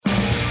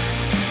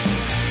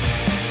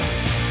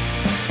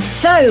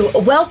So,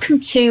 welcome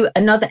to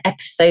another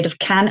episode of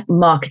Can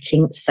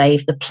Marketing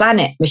Save the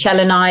Planet? Michelle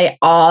and I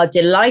are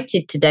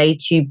delighted today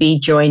to be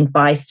joined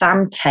by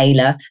Sam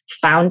Taylor,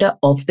 founder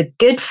of The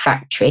Good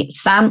Factory.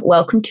 Sam,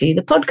 welcome to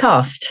the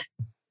podcast.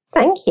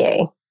 Thank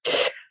you.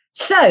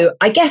 So,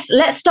 I guess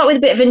let's start with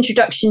a bit of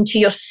introduction to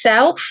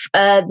yourself,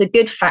 The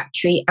Good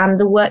Factory, and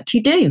the work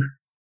you do.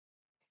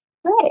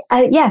 Right.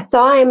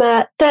 So I'm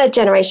a third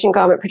generation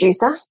garment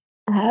producer.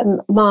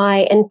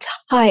 My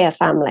entire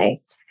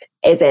family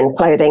is in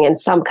clothing in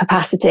some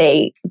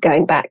capacity,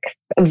 going back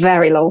a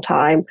very long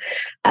time,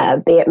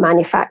 be it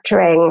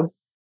manufacturing,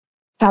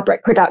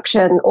 fabric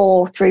production,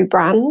 or through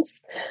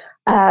brands.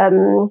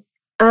 So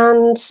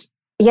I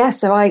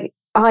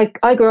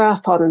grew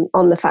up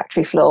on the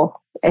factory floor,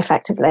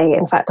 effectively.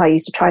 In fact, I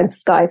used to try and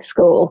Skype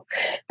school,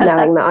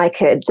 knowing that I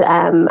could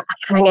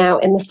hang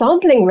out in the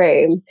sampling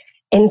room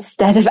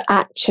instead of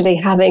actually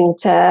having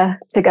to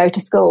go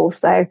to school.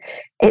 So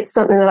it's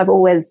something that I've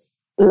always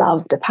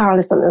loved. Apparel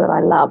is something that I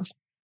love.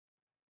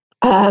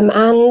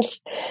 And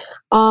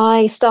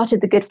I started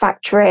The Good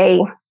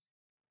Factory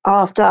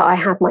after I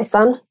had my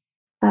son.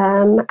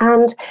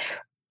 And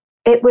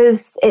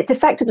it's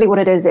effectively what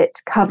it is. It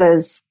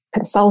covers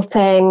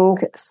consulting,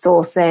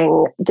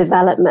 sourcing,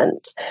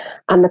 development,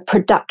 and the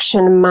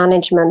production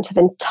management of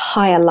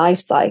entire life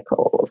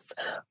cycles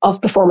of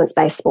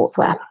performance-based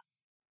sportswear.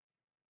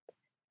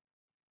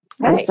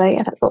 Right. And so,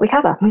 that's what we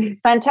cover.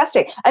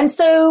 Fantastic. And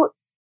so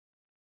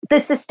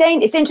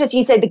it's interesting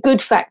you say The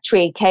Good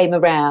Factory came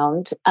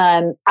around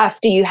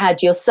after you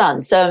had your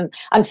son. So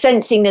I'm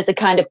sensing there's a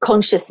kind of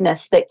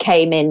consciousness that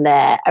came in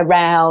there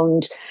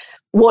around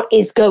what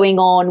is going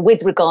on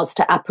with regards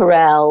to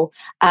apparel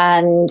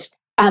and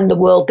the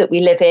world that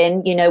we live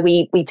in. You know,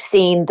 we've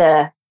seen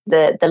the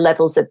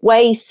levels of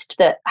waste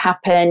that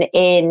happen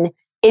in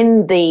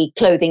the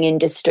clothing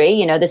industry.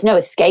 You know, there's no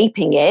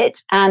escaping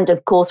it. And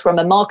of course, from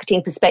a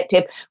marketing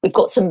perspective, we've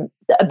got some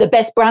of the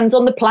best brands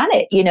on the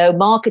planet, you know,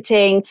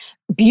 marketing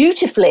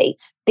beautifully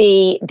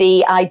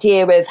the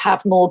idea of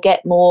have more,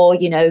 get more,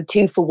 you know,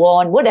 2 for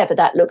 1, whatever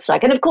that looks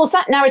like. And of course,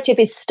 that narrative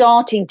is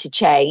starting to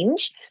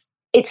change.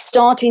 It's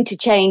starting to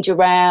change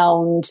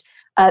around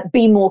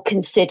be more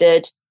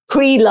considered.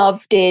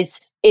 Pre-loved is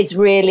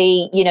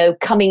really, you know,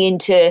 coming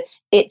into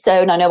its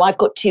own. I know I've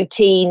got 2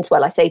 teens.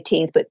 Well, I say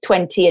teens, but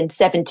 20 and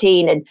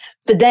 17. And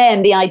for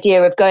them, the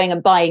idea of going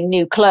and buying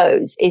new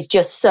clothes is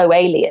just so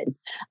alien.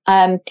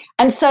 And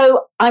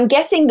so I'm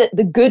guessing that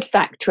The Good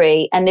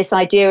Factory and this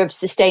idea of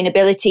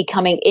sustainability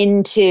coming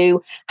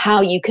into how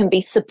you can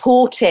be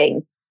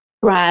supporting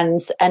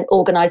brands and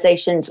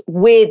organizations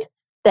with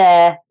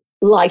their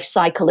life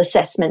cycle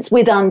assessments,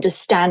 with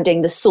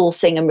understanding the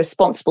sourcing and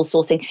responsible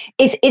sourcing.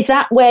 Is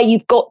that where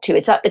you've got to?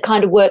 Is that the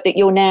kind of work that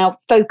you're now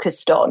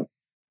focused on?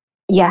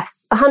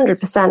 Yes,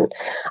 100%.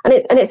 And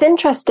it's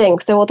interesting.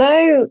 So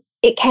although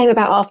it came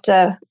about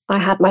after I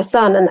had my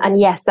son, and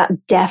yes,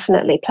 that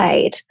definitely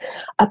played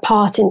a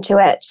part into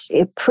it.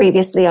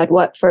 Previously, I'd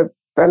worked for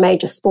a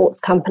major sports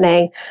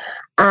company,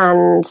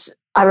 and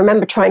I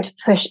remember trying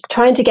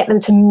to get them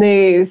to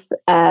move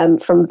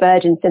from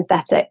virgin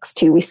synthetics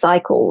to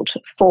recycled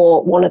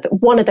for one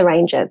of the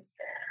ranges,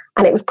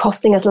 and it was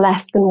costing us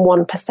less than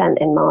 1%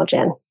 in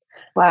margin.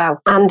 Wow!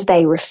 And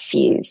they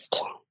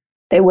refused.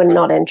 They were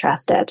not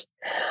interested.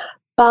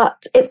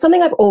 But it's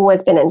something I've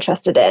always been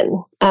interested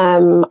in.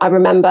 I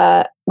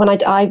remember when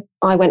I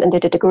went and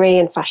did a degree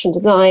in fashion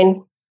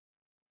design,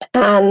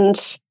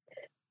 and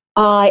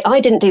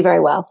I didn't do very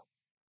well.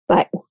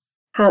 Like,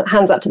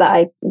 hands up to that,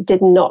 I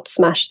did not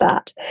smash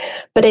that.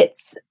 But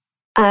it's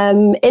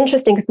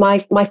interesting because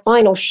my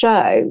final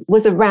show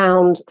was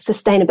around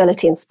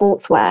sustainability in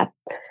sportswear.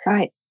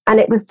 Right. And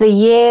it was the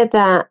year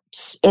that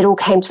it all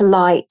came to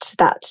light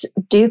that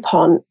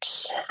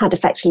DuPont had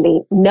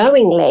effectively,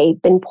 knowingly,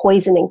 been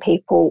poisoning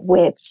people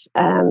with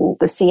the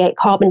C8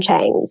 carbon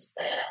chains.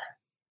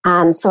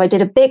 And so I did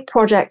a big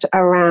project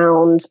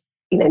around,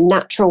 you know,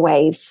 natural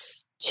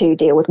ways to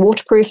deal with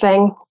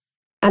waterproofing,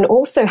 and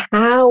also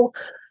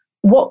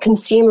what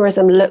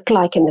consumerism looked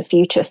like in the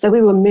future. So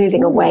we were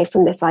moving away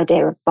from this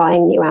idea of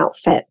buying new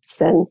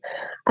outfits, and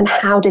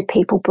how did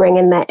people bring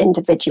in their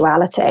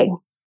individuality?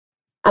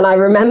 And I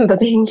remember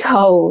being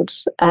told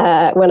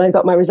when I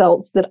got my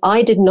results that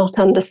I did not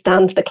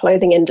understand the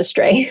clothing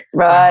industry.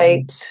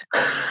 Right.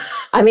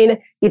 I mean,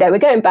 you know, we're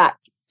going back,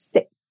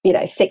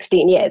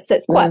 16 years. So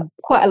it's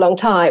quite a long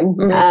time.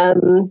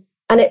 And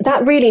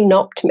that really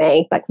knocked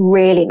me. So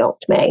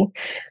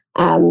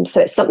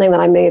it's something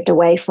that I moved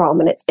away from.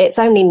 And it's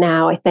only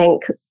now, I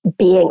think,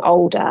 being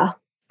older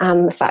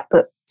and the fact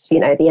that, you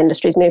know, the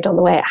industry's moved on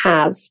the way it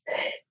has,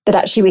 that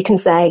actually we can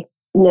say,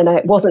 no,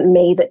 it wasn't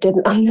me that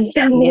didn't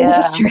understand the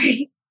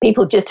industry.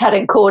 People just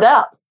hadn't caught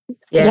up.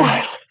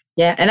 Yeah.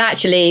 And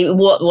actually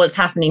what's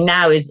happening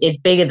now is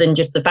bigger than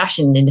just the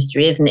fashion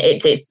industry, isn't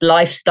it? It's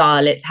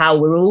lifestyle. It's how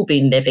we've all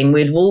been living.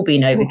 We've all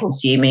been over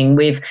consuming.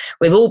 We've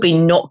all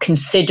been not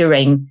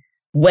considering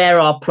where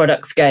our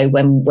products go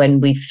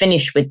when we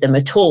finish with them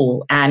at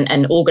all.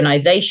 And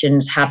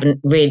organizations haven't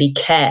really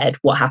cared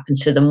what happens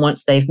to them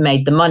once they've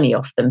made the money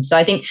off them. So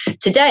I think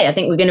today,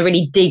 we're going to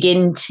really dig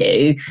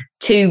into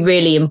two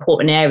really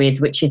important areas,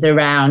 which is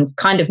around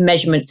kind of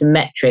measurements and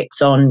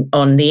metrics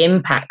on the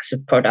impacts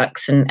of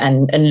products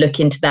and look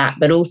into that,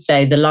 but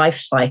also the life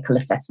cycle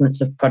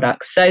assessments of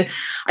products. So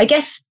I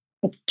guess,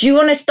 do you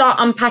want to start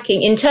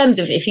unpacking in terms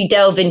of, if you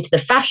delve into the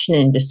fashion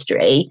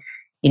industry,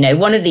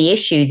 one of the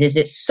issues is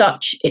it's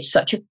such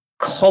a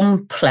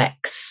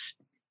complex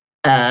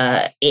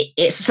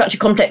it's such a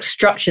complex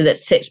structure that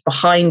sits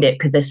behind it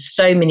because there's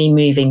so many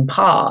moving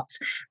parts.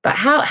 But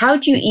how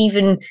do you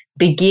even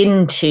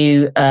begin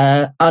to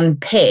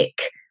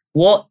unpick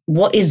what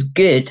is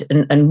good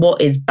and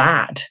what is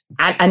bad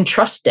and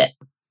trust it?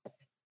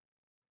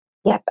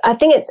 Yeah, I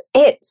think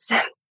it's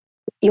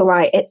you're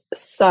right. It's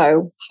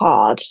so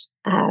hard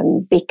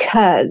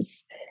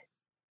because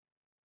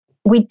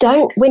we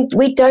don't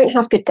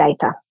have good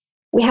data.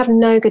 We have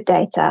no good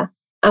data,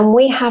 and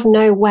we have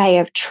no way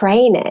of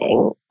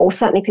training, or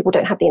certainly people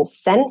don't have the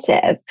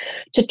incentive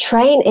to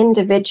train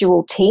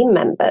individual team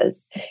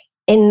members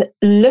in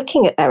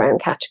looking at their own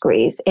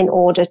categories in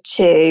order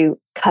to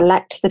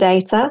collect the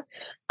data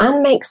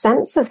and make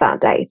sense of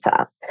that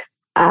data.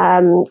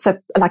 So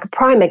like a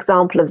prime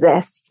example of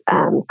this,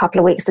 a couple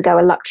of weeks ago,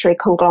 a luxury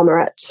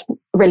conglomerate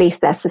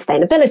released their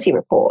sustainability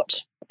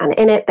report. And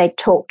in it, they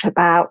talked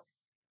about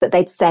that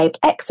they'd saved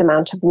X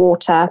amount of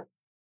water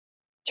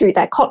through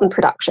their cotton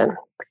production.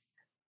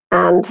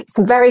 And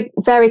some very,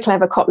 very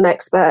clever cotton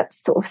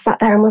experts sort of sat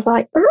there and was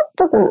like, that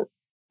doesn't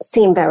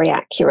seem very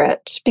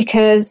accurate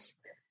because,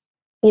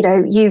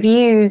 you've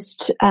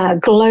used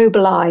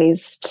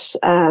globalized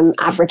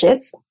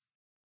averages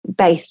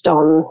based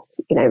on,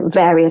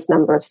 various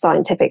number of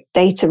scientific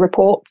data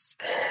reports,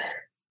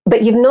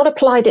 but you've not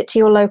applied it to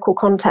your local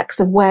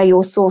context of where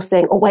you're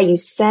sourcing or where you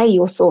say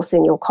you're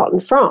sourcing your cotton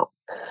from,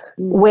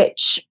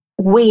 which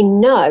we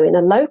know in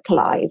a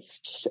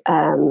localized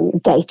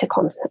data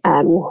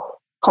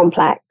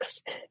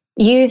complex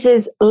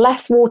uses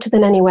less water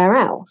than anywhere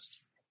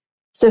else.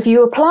 So if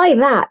you apply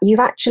that, you've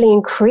actually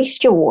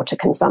increased your water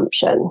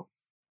consumption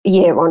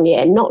year on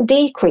year, not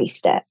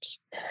decreased it.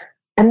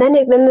 And then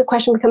the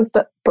question becomes,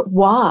 but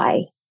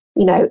why?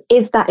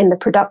 Is that in the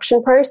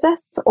production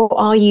process, or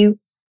are you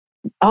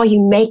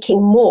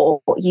making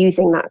more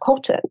using that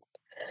cotton?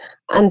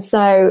 And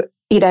so,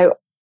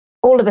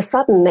 all of a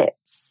sudden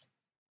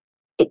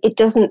it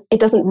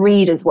doesn't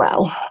read as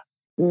well.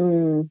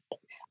 Mm.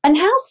 And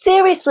how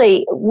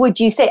seriously would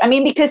you say?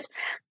 Because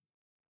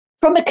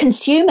from a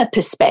consumer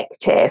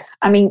perspective,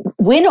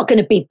 we're not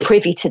going to be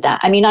privy to that.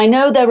 I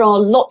know there are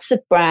lots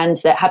of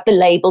brands that have the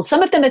labels.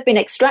 Some of them have been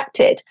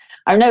extracted.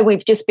 I know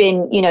we've just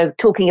been,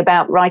 talking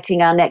about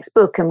writing our next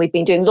book, and we've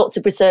been doing lots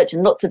of research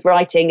and lots of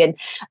writing.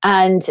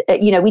 And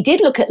we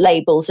did look at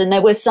labels, and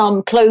there were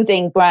some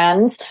clothing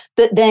brands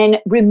that then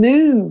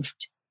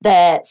removed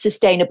their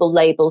sustainable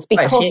labels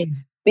because...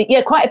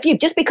 quite a few,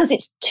 just because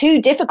it's too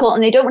difficult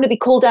and they don't want to be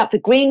called out for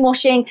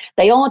greenwashing.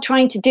 They are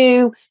trying to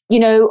do,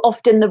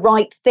 often the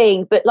right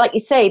thing. But like you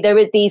say, there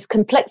are these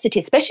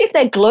complexities, especially if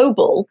they're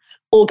global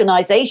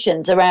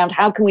organizations, around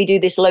how can we do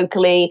this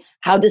locally?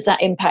 How does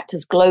that impact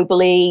us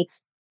globally?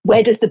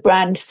 Where does the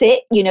brand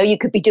sit? You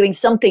could be doing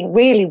something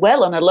really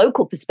well on a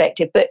local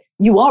perspective, but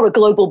you are a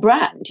global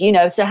brand,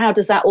 so how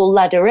does that all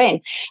ladder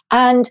in?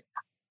 And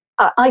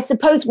I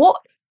suppose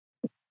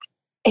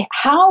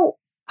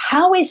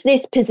how is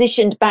this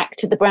positioned back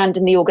to the brand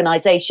and the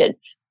organization?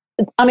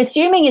 I'm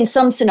assuming in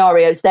some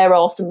scenarios there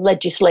are some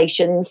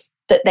legislations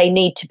that they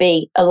need to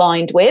be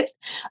aligned with.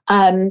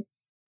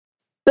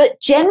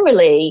 But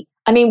generally,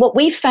 what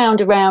we've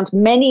found around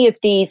many of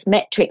these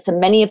metrics and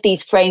many of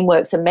these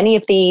frameworks and many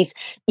of these,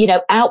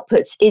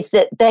 outputs is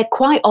that they're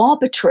quite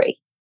arbitrary.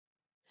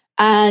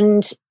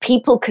 And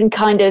people can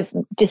kind of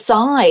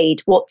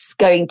decide what's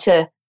going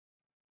to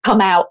come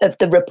out of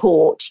the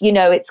report.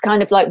 It's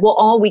kind of like, what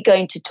are we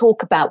going to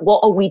talk about?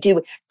 What are we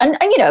doing? And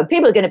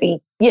people are going to be,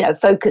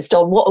 focused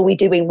on what are we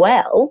doing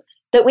well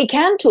that we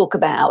can talk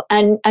about,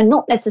 and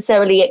not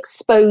necessarily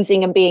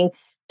exposing and being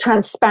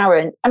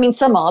transparent.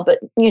 Some are, but,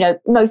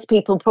 most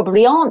people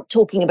probably aren't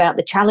talking about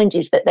the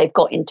challenges that they've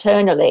got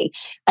internally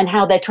and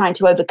how they're trying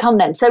to overcome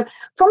them. So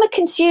from a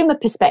consumer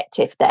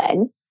perspective,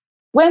 then,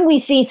 when we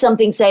see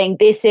something saying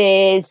this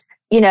is,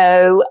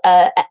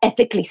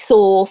 ethically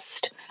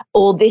sourced,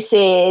 or this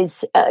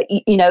is,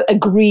 a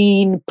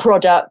green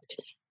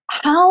product,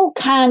 how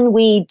can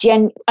we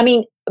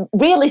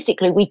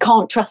realistically, we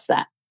can't trust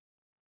that.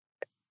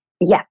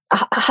 Yeah,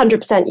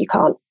 100% you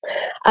can't,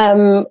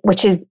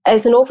 which is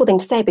an awful thing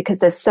to say, because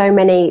there's so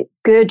many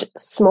good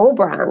small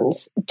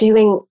brands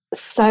doing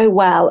so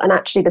well, and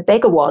actually the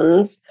bigger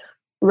ones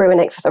ruin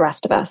it for the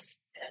rest of us.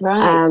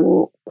 Right.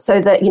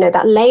 So that,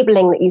 that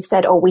labeling that you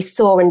said, we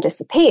saw and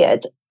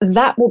disappeared,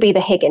 that will be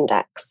the Higg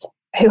Index,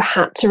 who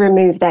had to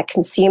remove their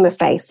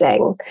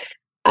consumer-facing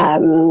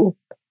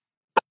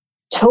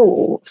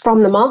tool from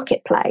the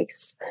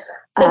marketplace.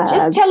 So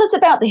just tell us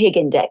about the Higg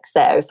Index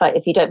there,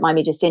 if you don't mind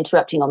me just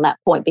interrupting on that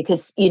point,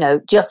 because,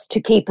 just to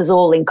keep us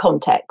all in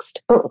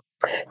context.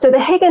 So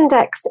the Higg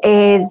Index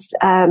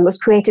was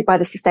created by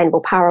the Sustainable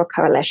Apparel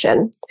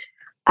Coalition.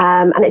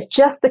 And it's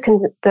just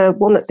the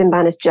one that's been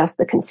banned is just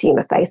the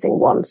consumer-facing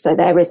one. So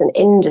there is an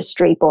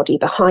industry body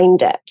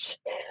behind it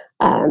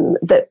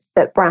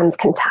that brands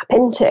can tap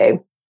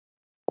into.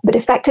 But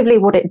effectively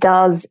what it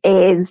does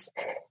is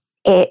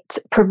it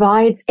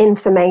provides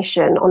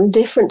information on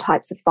different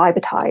types of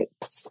fibre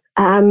types,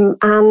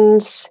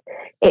 and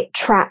it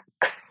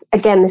tracks,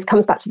 again, this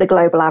comes back to the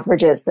global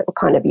averages that were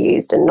kind of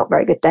used and not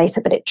very good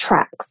data, but it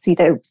tracks,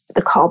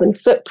 the carbon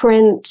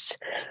footprint,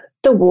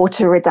 the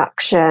water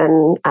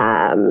reduction,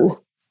 and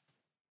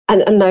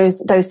those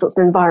sorts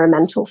of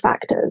environmental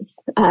factors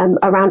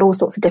around all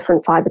sorts of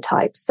different fibre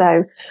types.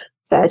 So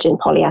virgin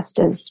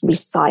polyesters,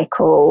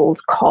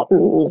 recycled,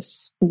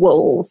 cottons,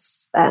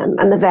 wools,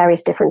 and the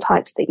various different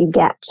types that you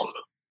get.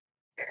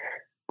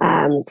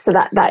 So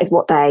that is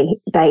what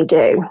they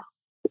do.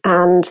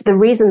 And the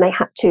reason they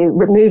had to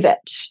remove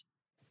it,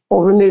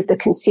 or remove the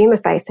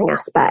consumer-facing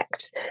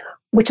aspect,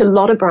 which a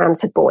lot of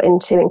brands had bought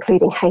into,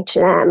 including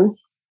H&M,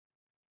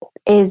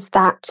 is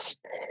that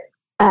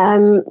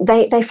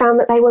they found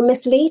that they were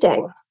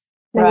misleading.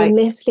 They were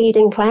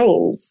misleading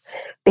claims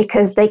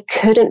because they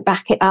couldn't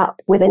back it up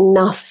with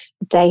enough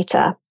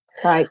data.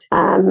 Right.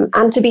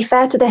 And to be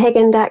fair to the Higg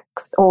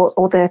Index or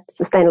the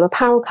Sustainable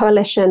Apparel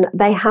Coalition,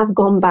 they have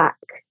gone back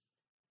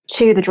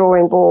to the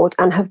drawing board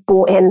and have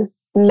brought in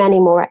many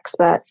more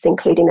experts,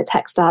 including the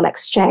Textile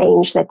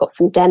Exchange. They've got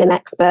some denim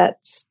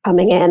experts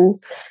coming in.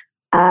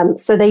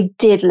 So they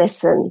did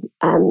listen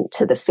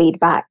to the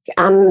feedback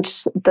and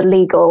the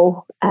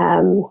legal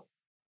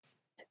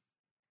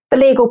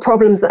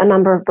problems that a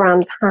number of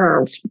brands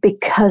had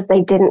because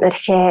they didn't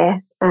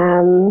adhere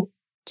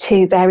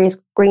to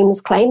various Greens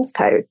claims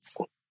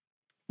codes.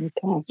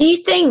 Okay. Do you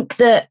think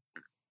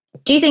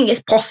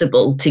it's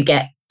possible to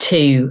get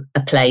to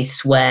a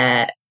place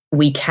where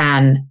we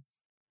can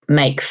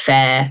make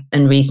fair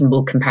and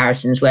reasonable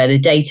comparisons, where the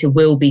data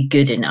will be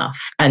good enough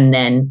and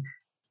then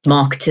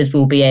marketers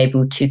will be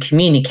able to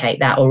communicate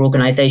that, or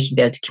organizations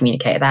be able to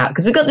communicate that?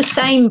 Because we've got the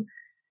same,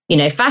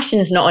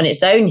 fashion's not on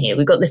its own here.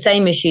 We've got the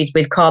same issues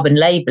with carbon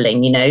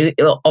labeling,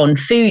 on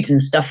food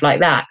and stuff like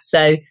that.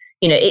 So,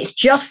 it's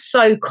just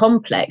so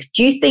complex.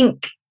 Do you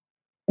think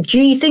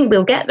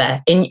we'll get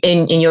there in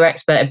your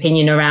expert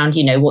opinion around,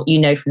 what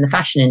from the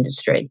fashion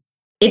industry?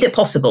 Is it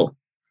possible?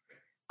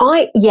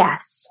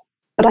 Yes,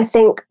 but I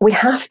think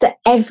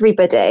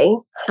everybody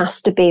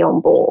has to be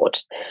on board.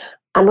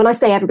 And when I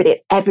say everybody,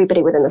 it's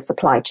everybody within the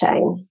supply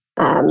chain.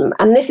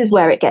 And this is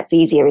where it gets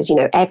easier is,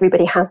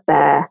 everybody has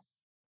their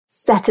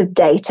set of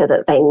data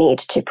that they need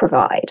to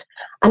provide.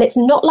 And it's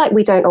not like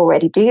we don't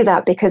already do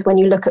that, because when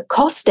you look at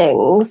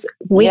costings,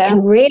 we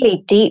can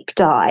really deep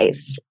dive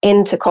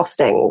into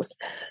costings.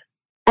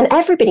 And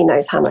everybody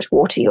knows how much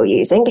water you're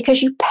using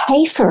because you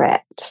pay for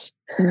it.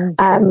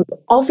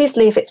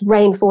 Obviously, if it's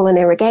rainfall and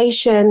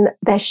irrigation,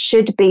 there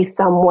should be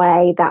some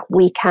way that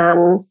we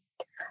can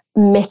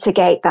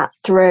mitigate that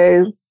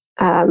through.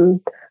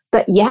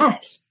 But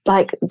yes,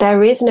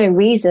 there is no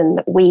reason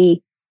that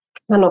we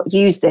cannot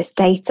use this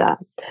data.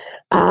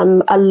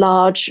 A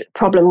large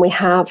problem we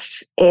have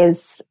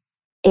is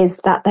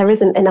that there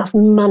isn't enough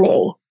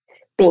money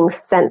being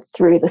sent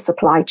through the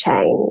supply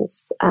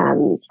chains.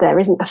 There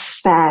isn't a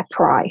fair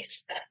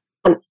price,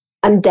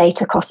 and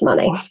data costs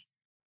money.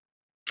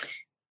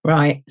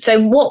 Right.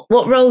 So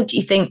what role do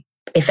you think,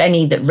 if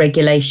any, that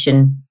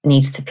regulation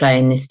needs to play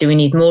in this? Do we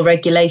need more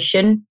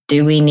regulation?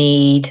 Do we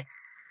need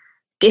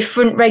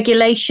different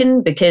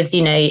regulation? Because,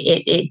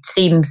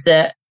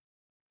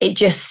 it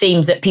just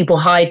seems that people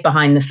hide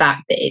behind the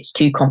fact that it's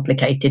too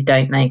complicated,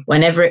 don't they?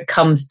 Whenever it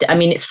comes to,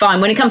 it's fine.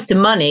 When it comes to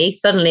money,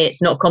 suddenly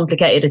it's not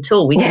complicated at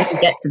all. We can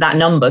get to that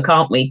number,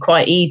 can't we,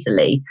 quite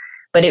easily?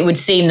 But it would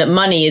seem that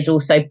money is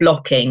also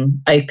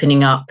blocking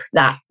opening up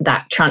that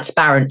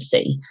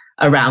transparency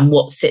around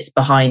what sits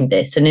behind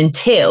this. And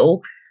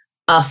until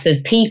us as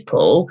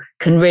people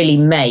can really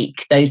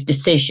make those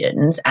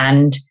decisions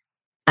and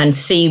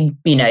see,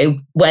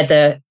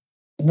 whether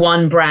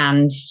one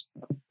brand's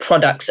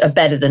products are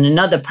better than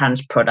another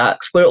brand's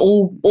products, we're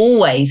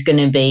always going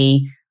to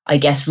be, I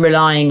guess,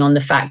 relying on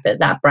the fact that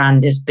that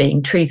brand is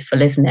being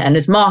truthful, isn't it? And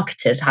as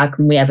marketers, how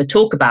can we ever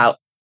talk about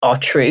our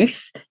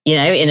truth, in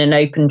an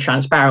open,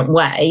 transparent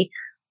way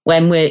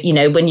when we're,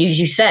 when, as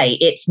you say,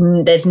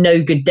 there's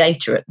no good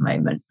data at the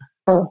moment?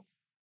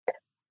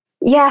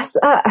 Yes,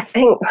 I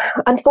think,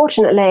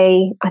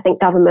 unfortunately,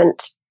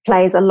 government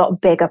plays a lot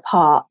bigger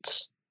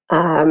part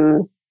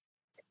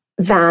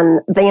than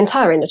the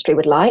entire industry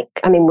would like.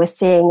 We're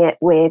seeing it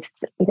with,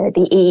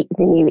 the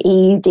new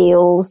EU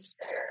deals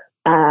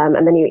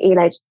and the new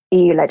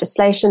EU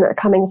legislation that are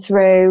coming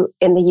through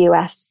in the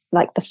US,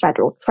 like the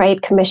Federal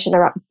Trade Commission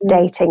are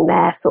updating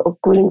their sort of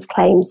Greens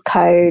claims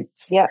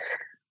codes. Yeah.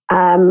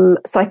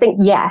 So I think,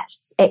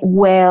 yes, it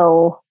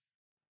will.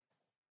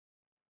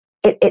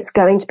 It's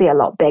going to be a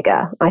lot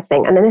bigger, I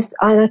think. And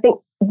I think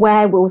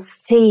where we'll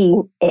see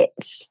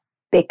it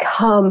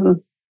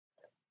become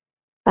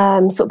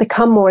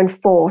more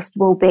enforced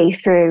will be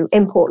through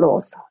import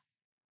laws.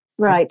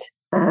 Right.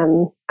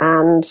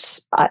 And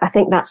I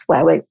think that's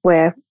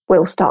where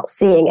we'll start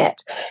seeing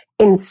it,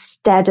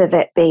 instead of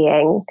it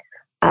being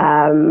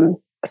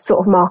sort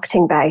of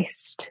marketing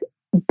based,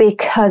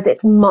 because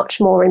it's much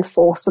more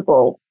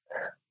enforceable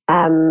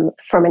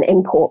from an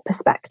import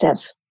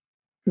perspective.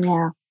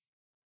 Yeah.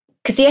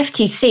 Because the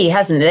FTC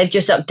hasn't, they've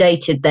just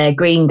updated their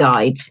green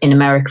guides in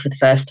America for the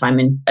first time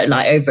in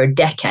like over a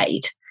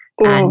decade.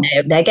 And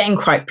they're getting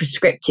quite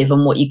prescriptive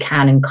on what you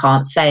can and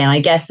can't say. And I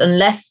guess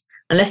unless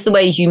the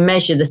ways you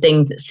measure the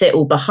things that sit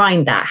all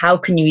behind that, how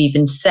can you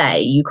even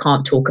say you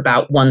can't talk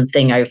about one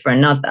thing over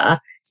another?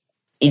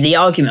 The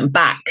argument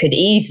back could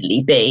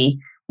easily be,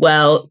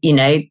 well,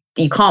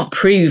 you can't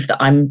prove that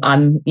I'm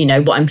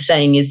what I'm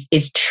saying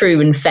is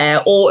true and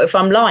fair, or if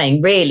I'm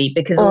lying, really,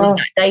 because of all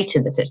that data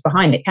that sits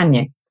behind it, can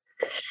you?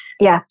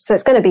 Yeah, so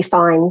it's going to be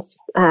fines.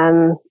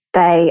 The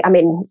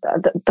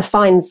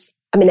fines,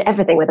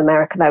 everything with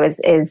America, though,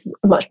 is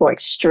much more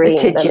extreme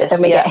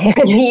than we get here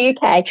in the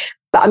UK.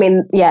 But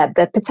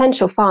the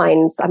potential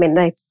fines,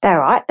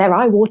 they're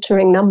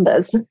eye-watering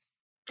numbers.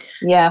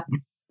 Yeah.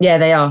 Yeah,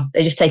 they are.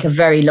 They just take a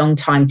very long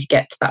time to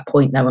get to that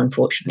point, though,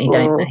 unfortunately,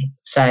 don't they?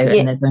 So,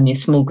 and there's only a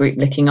small group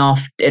looking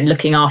after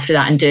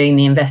that and doing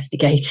the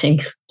investigating.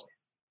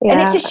 Yeah.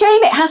 And it's a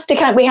shame it has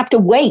to we have to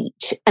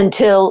wait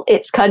until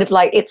it's kind of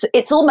like,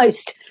 it's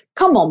almost,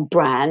 come on,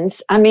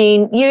 brands.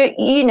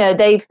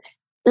 They've,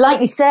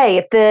 like you say,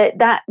 if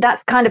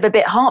that's kind of a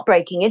bit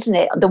heartbreaking, isn't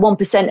it? The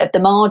 1% of the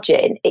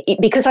margin,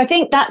 because I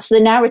think that's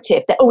the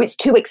narrative that, it's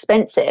too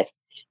expensive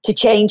to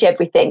change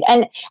everything.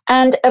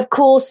 And of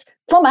course,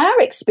 from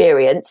our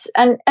experience,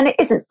 and it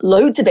isn't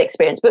loads of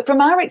experience, but from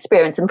our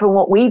experience and from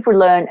what we've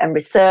learned and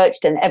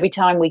researched, and every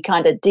time we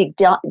kind of dig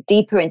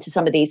deeper into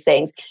some of these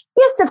things,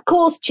 yes, of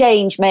course,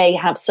 change may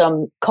have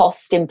some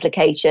cost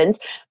implications,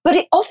 but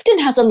it often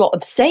has a lot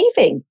of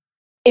saving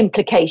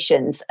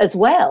implications as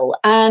well.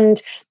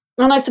 And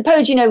I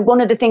suppose, one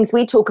of the things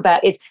we talk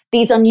about is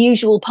these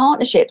unusual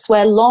partnerships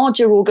where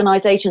larger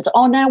organizations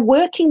are now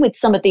working with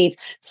some of these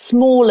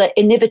smaller,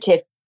 innovative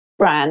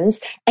brands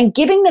and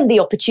giving them the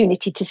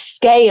opportunity to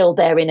scale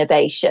their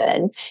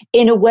innovation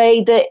in a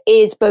way that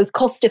is both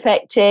cost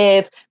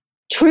effective,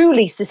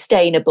 truly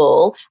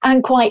sustainable,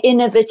 and quite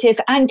innovative,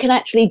 and can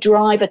actually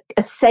drive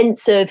a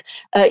sense of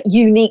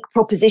unique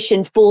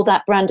proposition for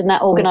that brand and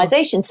that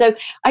organization. So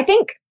I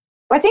think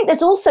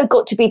there's also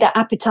got to be that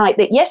appetite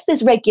that, yes,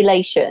 there's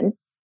regulation,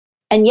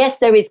 and yes,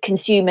 there is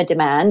consumer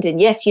demand,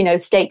 and yes,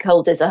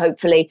 stakeholders are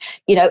hopefully,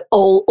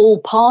 all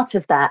part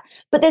of that.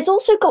 But there's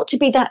also got to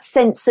be that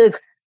sense of,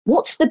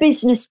 what's the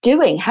business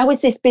doing? How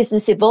is this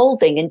business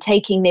evolving and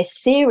taking this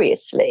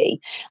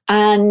seriously?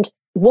 And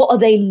what are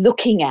they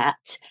looking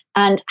at?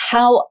 And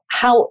how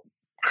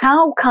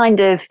kind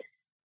of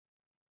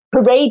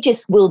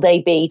courageous will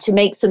they be to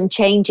make some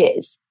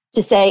changes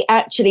to say,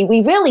 actually, we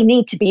really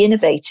need to be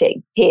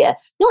innovating here,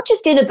 not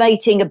just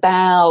innovating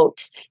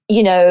about,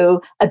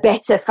 a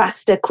better,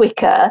 faster,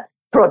 quicker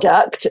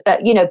product,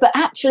 but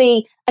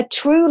actually a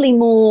truly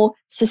more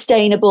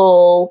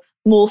sustainable,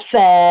 more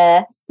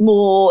fair,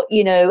 more,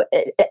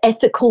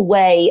 ethical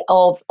way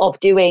of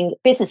doing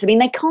business.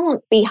 They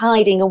can't be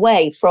hiding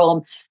away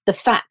from the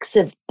facts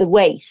of the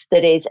waste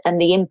that is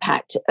and the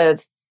impact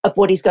of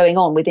what is going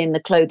on within the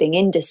clothing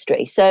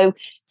industry. So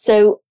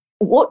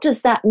what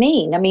does that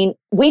mean?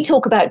 We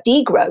talk about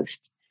degrowth,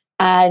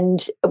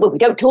 and we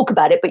don't talk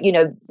about it, but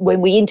when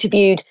we've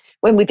interviewed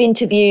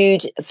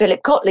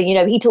Philip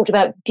Kotler, he talked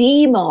about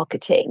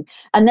demarketing,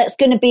 and that's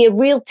going to be a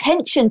real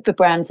tension for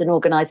brands and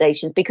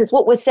organizations, because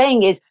what we're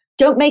saying is,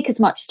 don't make as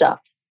much stuff,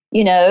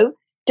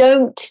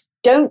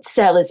 don't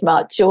sell as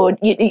much, or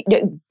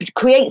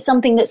create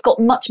something that's got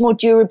much more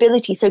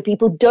durability so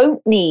people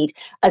don't need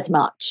as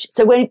much.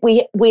 So when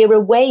we're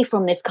away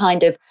from this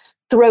kind of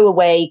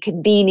throwaway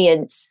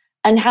convenience,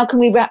 and how can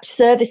we wrap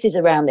services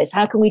around this?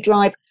 How can we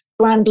drive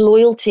brand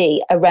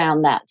loyalty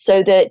around that?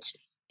 So that,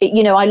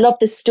 I love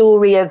the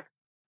story of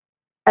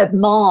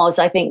Mars.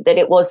 I think that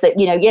it was that,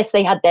 yes,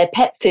 they had their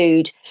pet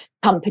food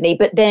company,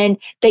 but then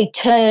they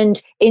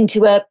turned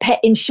into a pet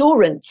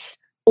insurance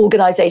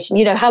organization.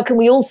 How can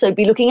we also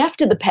be looking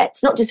after the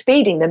pets, not just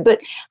feeding them,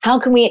 but how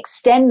can we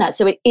extend that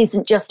so it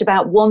isn't just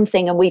about one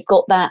thing, and we've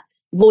got that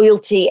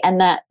loyalty and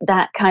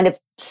that kind of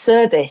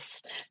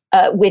service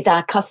with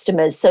our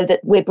customers, so that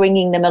we're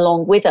bringing them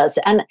along with us.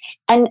 And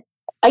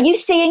are you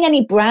seeing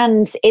any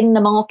brands in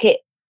the market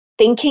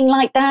thinking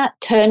like that,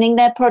 turning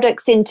their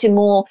products into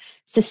more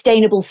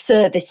sustainable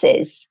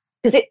services?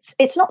 Because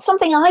it's not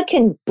something I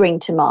can bring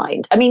to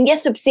mind.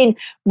 Yes, I've seen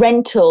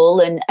rental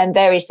and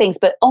various things,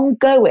 but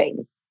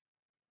ongoing.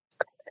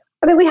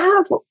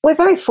 We're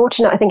very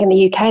fortunate, I think, in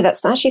the UK.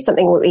 That's actually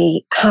something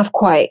we have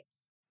quite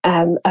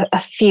a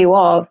few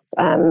of.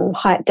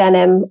 Hyatt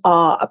Denim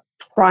are a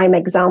prime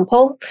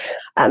example.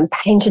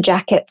 Painter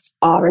Jackets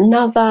are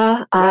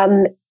another.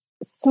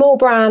 Small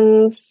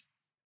brands,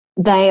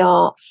 they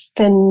are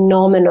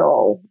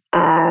phenomenal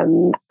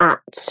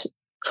at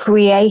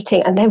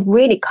creating, and they're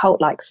really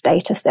cult-like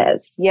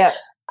statuses. Yeah.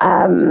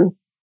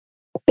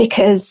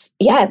 Because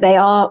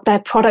they're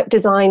product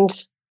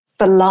designed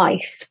for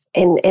life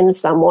in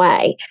some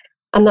way.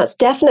 And that's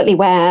definitely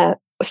where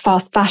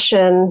fast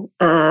fashion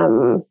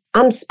and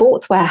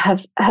sportswear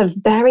have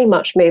very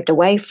much moved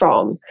away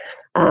from.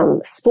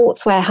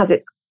 Sportswear has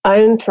its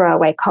own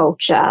throwaway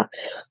culture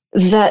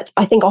that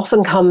I think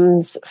often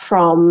comes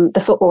from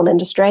the football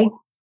industry.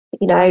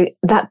 You know,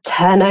 that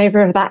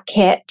turnover of that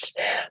kit,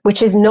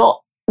 which is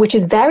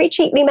very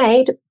cheaply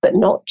made, but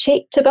not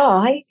cheap to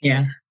buy.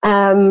 Yeah.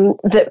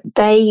 That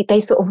they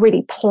sort of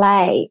really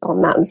play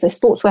on that. And so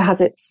sportswear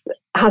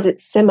has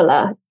its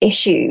similar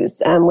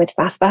issues with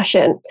fast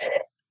fashion.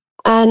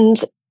 And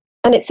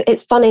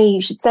it's funny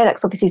you should say that,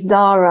 because obviously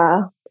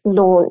Zara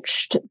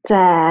launched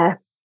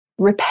their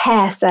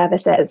repair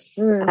services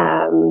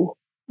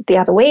the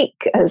other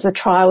week as a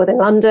trial within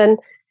London.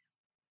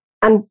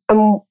 And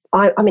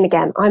I mean,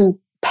 again, I'm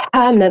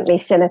permanently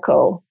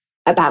cynical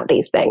about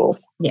these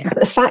things. Yeah.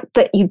 But the fact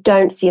that you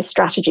don't see a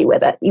strategy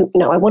with it, you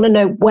know, I want to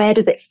know, where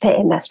does it fit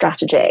in their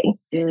strategy?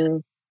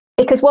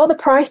 Because while the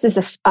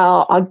prices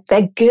are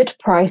they're good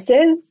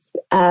prices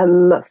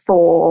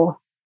for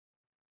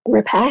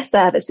repair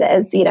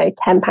services, you know,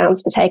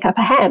 £10 to take up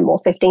a hem or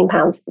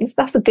 £15,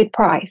 that's a good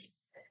price.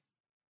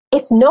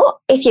 It's not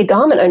if your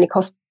garment only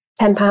costs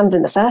 £10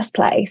 in the first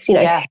place. You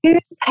know,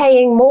 who's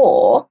paying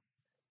more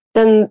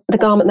than the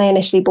garment they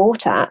initially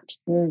bought at?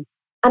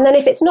 And then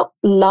if it's not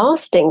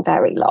lasting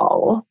very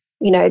long,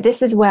 you know,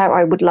 this is where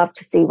I would love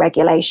to see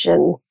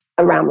regulation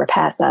around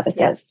repair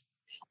services.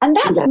 And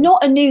that's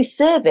not a new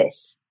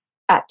service,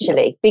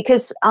 actually,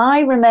 because I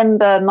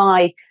remember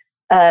my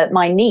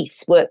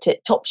niece worked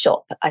at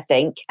Topshop, I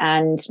think,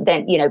 and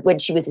then, you know, when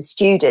she was a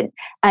student,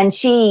 and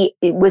she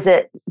was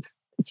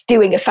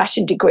doing a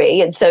fashion degree,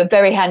 and so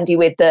very handy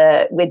with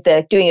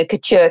the doing a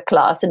couture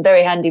class, and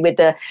very handy with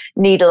the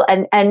needle,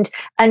 and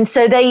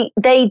so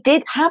they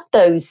did have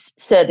those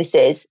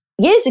services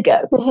years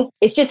ago.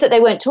 It's just that they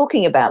weren't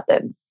talking about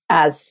them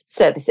as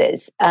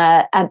services,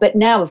 but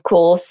now, of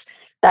course,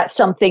 that's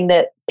something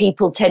that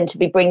people tend to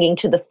be bringing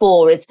to the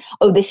fore as,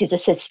 oh, this is a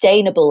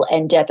sustainable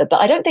endeavor, but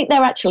I don't think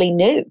they're actually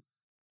new.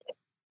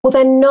 Well,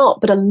 they're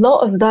not, but a lot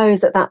of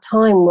those at that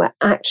time were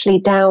actually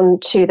down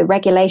to the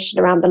regulation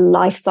around the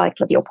life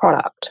cycle of your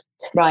product.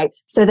 Right.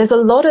 So there's a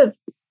lot of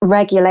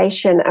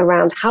regulation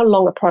around how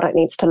long a product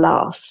needs to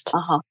last.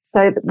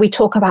 So we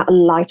talk about a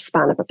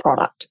lifespan of a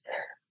product.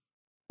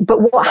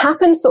 But what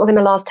happened sort of in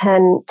the last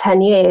 10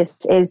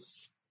 years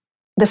is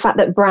the fact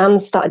that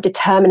brands started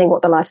determining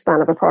what the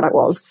lifespan of a product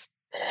was.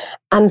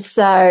 And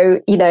so,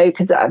 you know,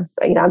 because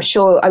you know,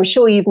 I'm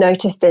sure you've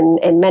noticed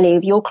in many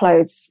of your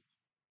clothes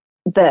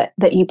that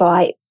you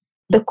buy,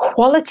 the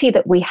quality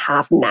that we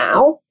have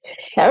now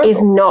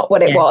is not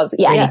what it was.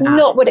 It's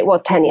not what it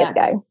was 10 years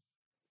ago.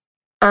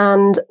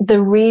 And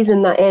the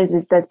reason that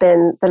is there's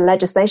been the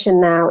legislation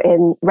now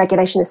in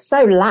regulation is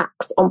so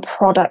lax on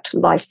product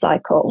life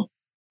cycle.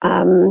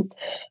 And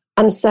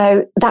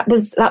so that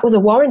was a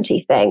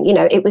warranty thing. You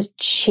know, it was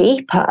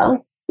cheaper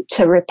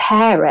to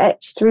repair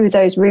it through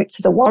those routes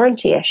as a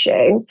warranty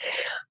issue,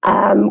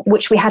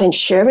 which we had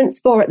insurance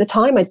for at the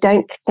time. I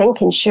don't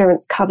think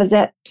insurance covers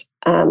it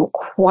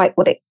quite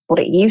what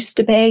it used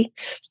to be.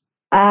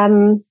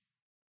 And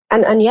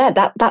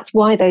that's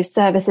why those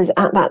services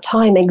at that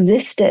time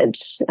existed,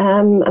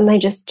 and they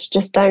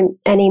just don't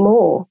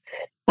anymore.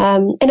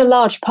 In a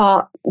large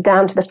part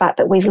down to the fact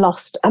that we've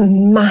lost a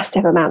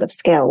massive amount of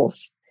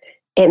skills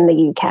in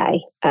the UK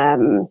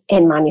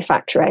in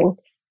manufacturing.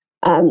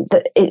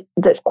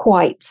 That's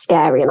quite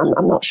scary, and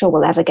I'm not sure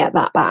we'll ever get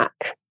that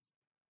back.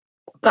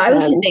 But I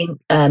also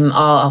think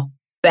our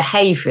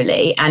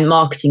behaviourally, and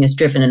marketing has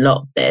driven a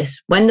lot of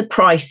this, when the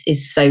price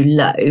is so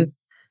low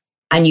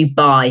and you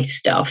buy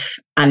stuff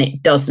and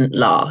it doesn't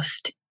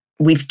last,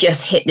 we've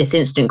just hit this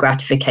instant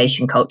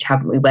gratification culture,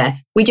 haven't we, where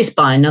we just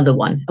buy another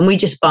one and we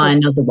just buy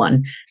another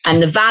one,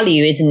 and the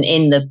value isn't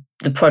in the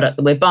product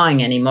that we're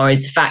buying anymore.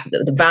 Is the fact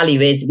that the value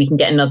is we can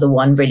get another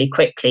one really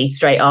quickly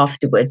straight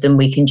afterwards, and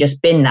we can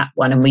just bin that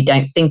one, and we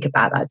don't think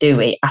about that, do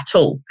we, at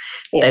all?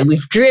 So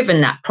we've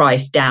driven that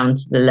price down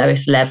to the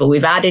lowest level.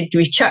 We've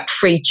chucked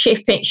free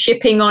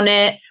shipping on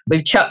it,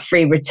 we've chucked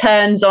free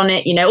returns on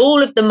it, you know,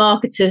 all of the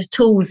marketers'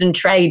 tools and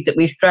trades that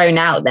we've thrown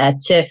out there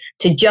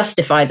to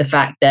justify the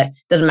fact that it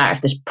doesn't matter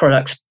if this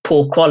product's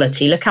poor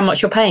quality, look how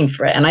much you're paying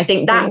for it. And I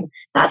think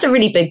that's a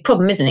really big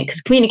problem, isn't it?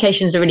 Because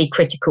communication is a really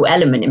critical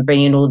element in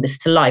bringing all this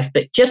to life.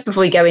 But just before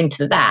we go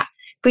into that,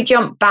 if we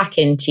jump back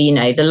into, you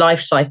know, the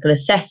life cycle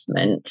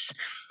assessments,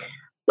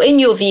 in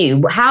your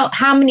view,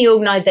 how many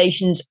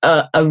organisations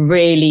are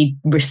really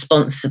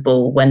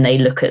responsible when they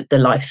look at the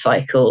life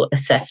cycle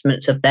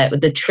assessments of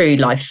the true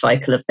life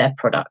cycle of their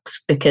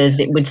products? Because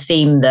it would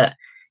seem that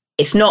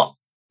it's not,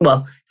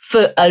 well,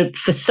 for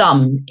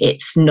some,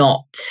 it's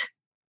not.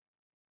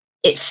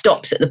 It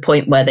stops at the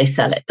point where they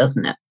sell it,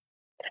 doesn't it?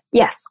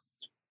 Yes.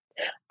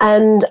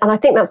 And I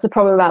think that's the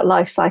problem about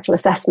life cycle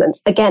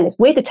assessments. Again, is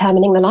we're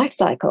determining the life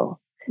cycle.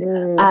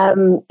 You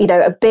know,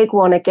 a big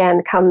one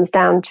again comes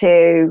down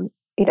to,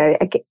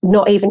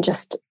 not even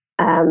just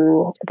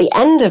the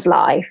end of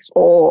life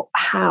or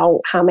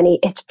how many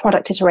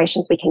product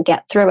iterations we can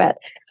get through it,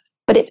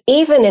 but it's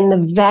even in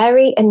the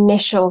very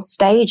initial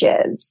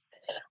stages.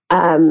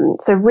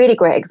 So really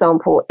great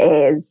example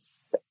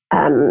is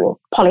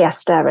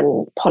polyester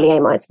and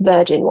polyamides,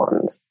 virgin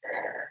ones,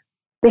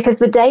 because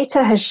the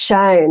data has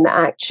shown that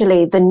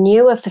actually the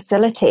newer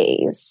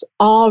facilities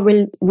are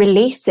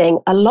releasing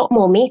a lot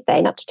more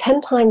methane, up to 10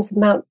 times the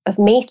amount of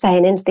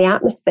methane into the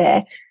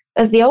atmosphere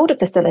as the older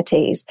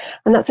facilities.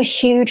 And that's a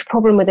huge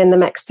problem within the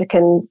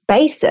Mexican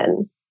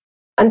basin.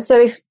 And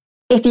so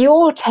if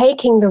you're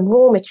taking the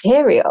raw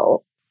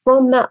material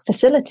from that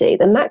facility,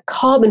 then that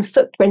carbon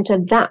footprint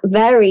of that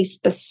very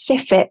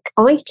specific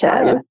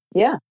item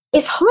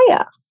is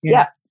higher.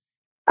 Yes.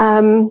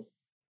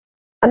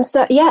 And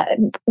so,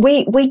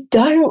 we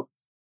don't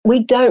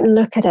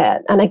look at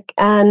it,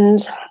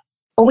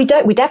 we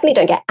definitely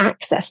don't get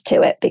access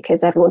to it,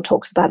 because everyone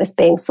talks about this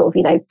being sort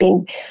of,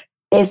 being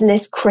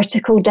business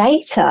critical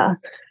data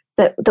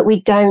that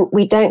we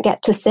don't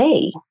get to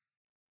see.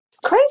 It's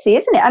crazy,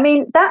 isn't it? I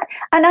mean,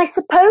 and I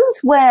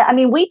suppose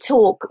we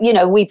talk,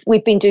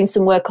 we've been doing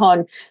some work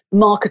on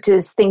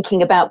marketers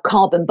thinking about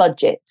carbon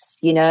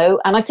budgets, and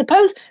I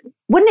suppose,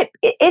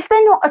 is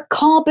there not a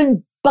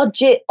carbon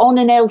budget on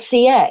an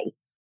LCA?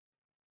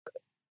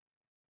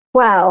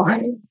 Well,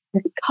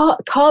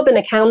 carbon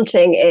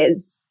accounting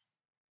is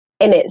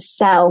in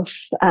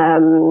itself,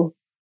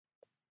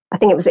 I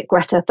think it was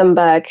Greta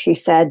Thunberg who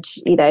said,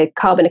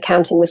 carbon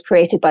accounting was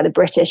created by the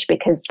British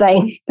because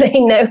they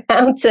know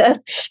how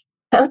to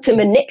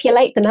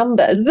manipulate the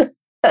numbers.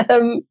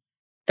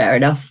 Fair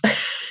enough.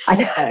 I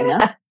know. Fair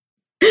enough.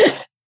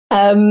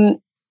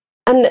 And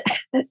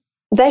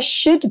there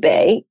should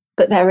be,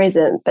 but there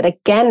isn't. But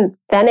again,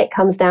 then it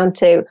comes down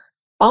to,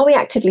 are we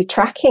actively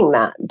tracking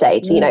that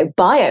data?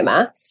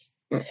 Biomass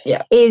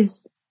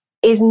is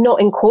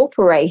not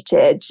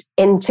incorporated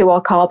into our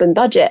carbon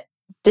budget,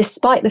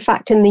 despite the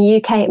fact in the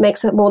UK it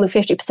makes up more than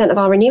 50% of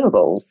our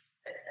renewables.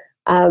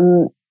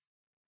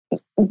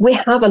 We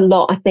have a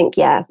lot, I think,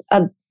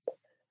 there's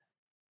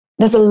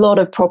a lot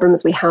of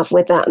problems we have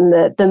with that, and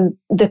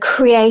the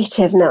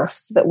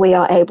creativeness that we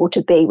are able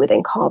to be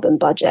within carbon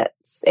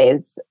budgets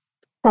is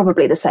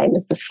probably the same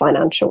as the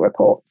financial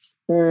reports.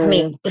 I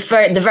mean, the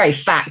very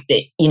fact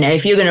that,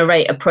 if you're going to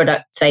rate a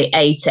product, say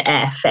A to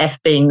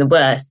F being the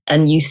worst,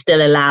 and you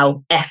still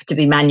allow F to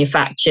be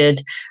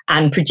manufactured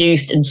and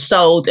produced and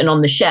sold and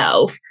on the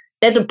shelf,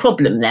 there's a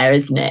problem there,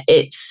 isn't it?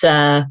 It's,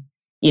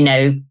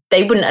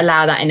 they wouldn't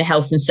allow that in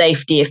health and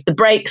safety. If the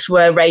brakes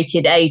were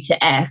rated A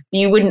to F,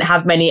 you wouldn't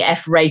have many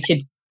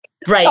F-rated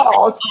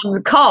brakes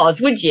on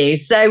cars, would you?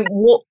 So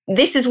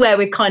this is where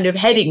we're kind of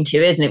heading to,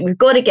 isn't it? We've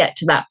got to get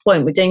to that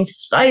point. We're doing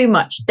so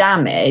much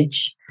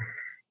damage,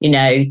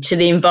 to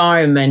the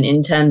environment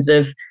in terms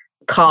of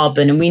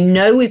carbon, and we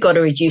know we've got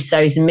to reduce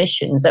those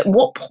emissions. At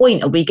what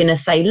point are we going to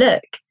say,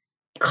 look,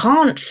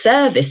 can't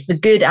service the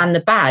good and the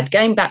bad?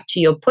 Going back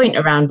to your point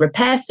around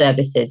repair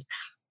services,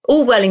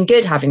 all well and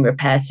good having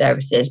repair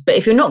services, but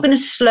if you're not going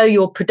to slow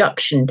your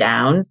production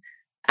down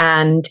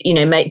and,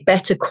 make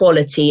better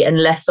quality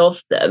and less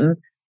of them,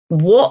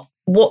 what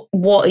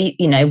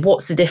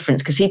what's the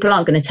difference? Because people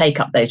aren't going to take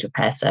up those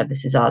repair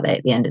services, are they,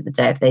 at the end of the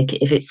day,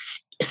 if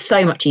it's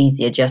so much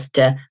easier just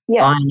to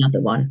buy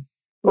another one?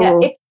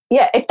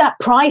 If that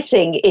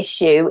pricing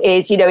issue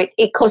is,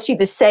 it costs you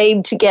the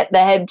same to get the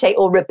hem take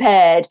or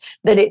repaired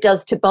than it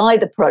does to buy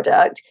the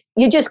product,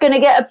 you're just going to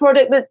get a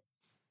product that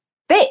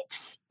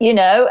fits,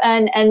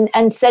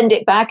 and send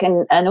it back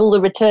and all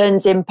the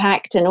returns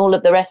impact and all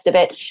of the rest of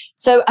it.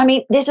 So, I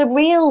mean,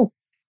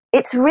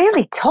 it's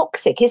really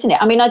toxic, isn't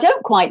it? I mean, I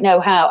don't quite know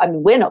how,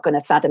 we're not going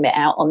to fathom it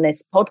out on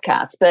this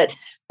podcast, but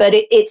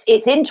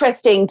it's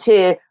interesting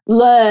to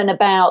learn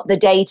about the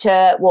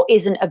data, what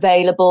isn't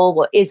available,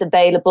 what is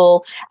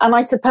available. And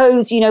I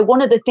suppose,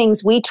 one of the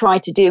things we try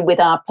to do with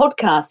our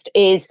podcast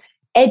is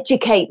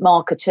educate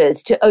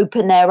marketers to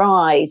open their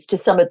eyes to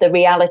some of the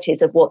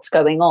realities of what's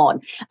going on.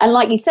 And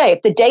like you say,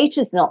 if the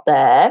data's not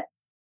there,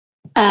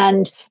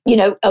 and,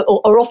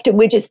 or often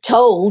we're just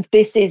told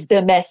this is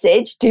the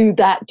message, do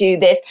that, do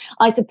this.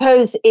 I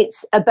suppose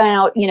it's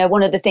about,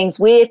 one of the things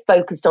we're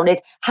focused on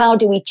is how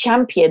do we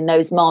champion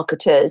those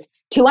marketers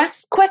to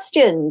ask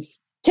questions,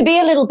 to be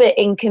a little bit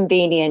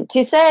inconvenient,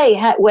 to say,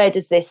 where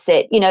does this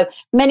sit?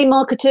 Many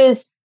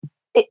marketers,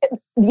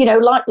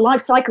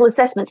 life cycle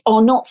assessments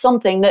are not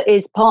something that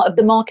is part of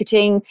the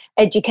marketing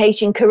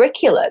education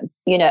curriculum.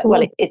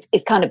 Well,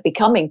 it's kind of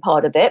becoming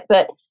part of it,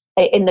 but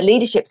in the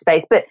leadership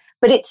space, but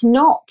it's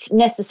not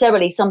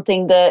necessarily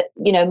something that,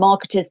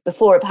 marketers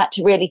before have had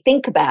to really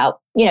think about.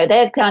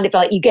 They're kind of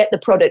like, you get the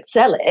product,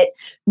 sell it,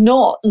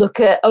 not look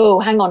at,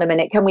 hang on a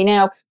minute, can we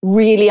now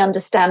really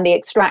understand the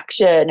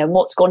extraction and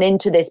what's gone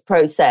into this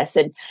process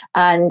and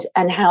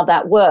how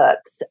that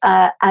works?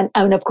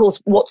 And of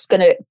course, what's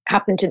going to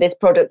happen to this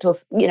product, or,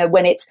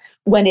 when it's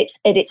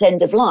at its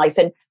end of life,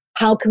 and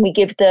how can we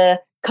give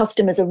the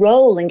customers a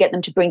role and get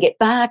them to bring it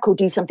back or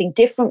do something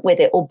different with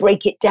it, or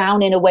break it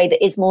down in a way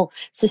that is more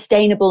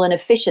sustainable and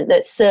efficient,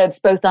 that serves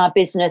both our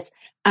business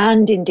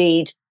and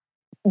indeed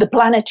the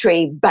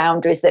planetary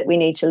boundaries that we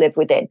need to live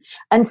within.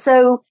 And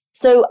so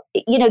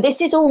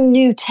this is all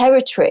new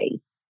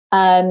territory,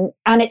 and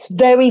it's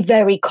very,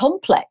 very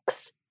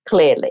complex,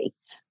 clearly.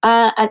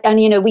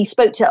 And we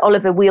spoke to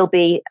Oliver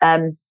Wheelby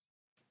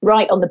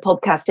right on the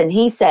podcast, and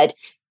he said,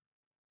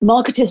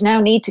 marketers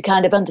now need to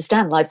kind of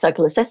understand life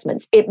cycle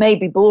assessments. It may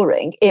be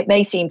boring, it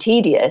may seem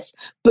tedious,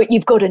 but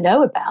you've got to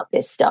know about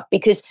this stuff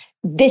because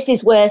this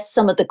is where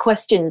some of the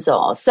questions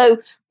are. So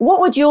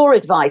what would your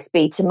advice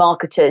be to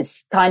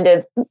marketers, kind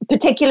of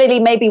particularly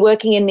maybe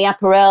working in the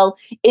apparel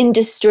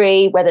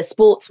industry, whether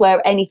sportswear,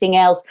 anything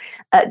else,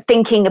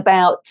 thinking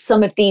about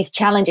some of these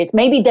challenges?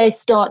 Maybe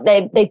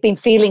they've been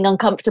feeling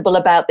uncomfortable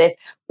about this.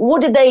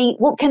 What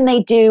can they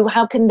do?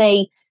 How can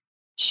they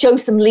show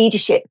some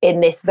leadership in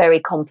this very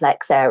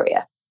complex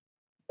area?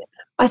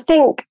 I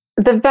think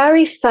the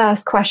very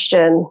first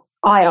question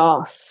I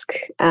ask,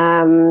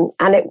 and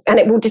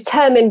it will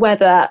determine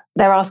whether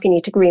they're asking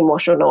you to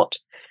greenwash or not.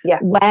 Yeah.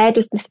 Where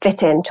does this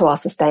fit into our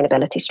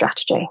sustainability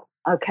strategy?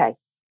 Okay.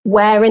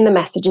 Where in the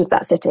message is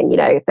that sitting?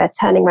 If they're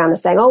turning around and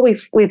saying, "Oh,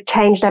 we've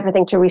changed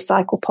everything to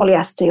recycle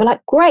polyester," you're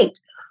like, "Great.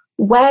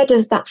 Where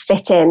does that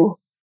fit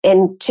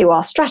into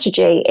our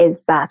strategy?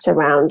 Is that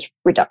around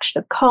reduction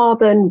of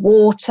carbon,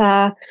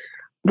 water,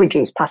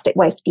 reduce plastic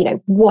waste?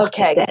 What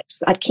is it?"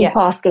 I'd keep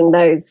asking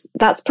those.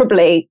 That's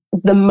probably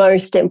the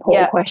most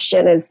important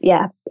question is,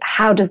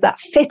 how does that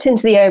fit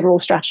into the overall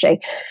strategy?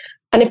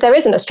 And if there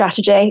isn't a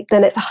strategy,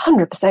 then it's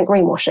 100%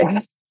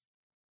 greenwashing.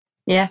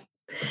 Yeah.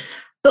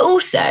 But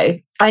also,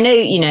 I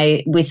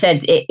know, we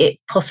said it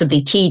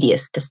possibly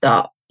tedious to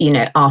start,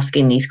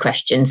 asking these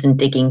questions and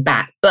digging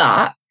back.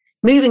 But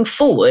moving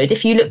forward,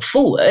 if you look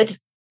forward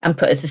and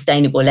put a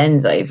sustainable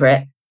lens over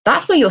it,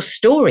 that's where your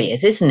story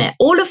is, isn't it?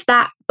 All of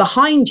that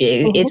behind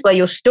you is where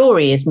your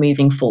story is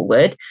moving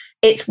forward.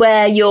 It's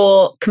where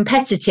your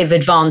competitive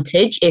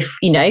advantage,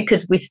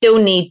 because we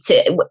still need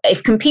to,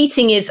 if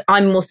competing is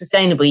I'm more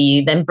sustainable than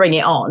you, then bring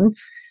it on.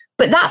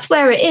 But that's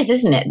where it is,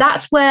 isn't it?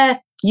 That's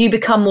where you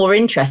become more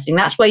interesting.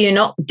 That's where you're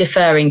not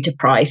deferring to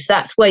price.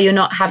 That's where you're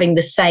not having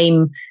the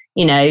same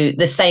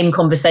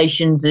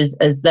conversations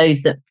as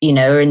those that,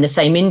 are in the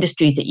same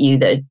industries that you,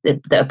 that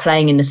are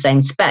playing in the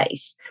same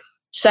space.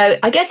 So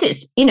I guess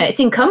it's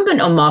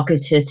incumbent on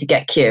marketers to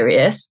get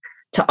curious,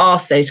 to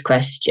ask those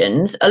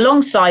questions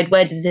alongside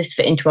where does this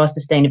fit into our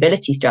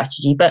sustainability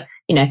strategy? But,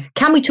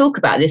 can we talk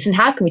about this and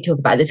how can we talk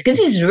about this? Because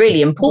this is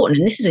really important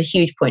and this is a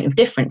huge point of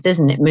difference,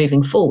 isn't it,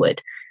 moving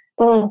forward?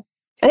 Mm.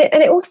 And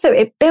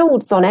it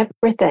builds on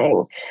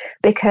everything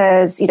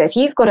because, if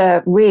you've got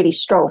a really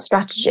strong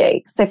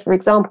strategy, so for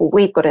example,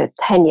 we've got a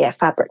 10-year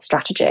fabric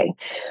strategy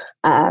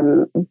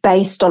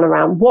based on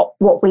around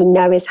what we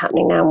know is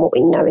happening now and what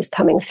we know is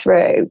coming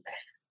through.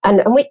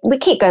 And we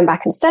keep going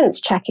back and sense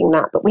checking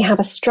that, but we have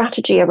a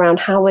strategy around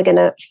how we're going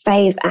to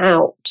phase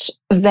out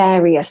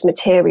various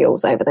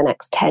materials over the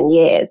next 10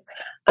 years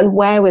and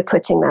where we're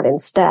putting that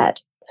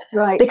instead.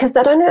 Right. Because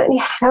that only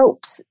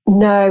helps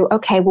know,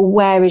 okay, well,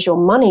 where is your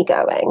money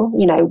going?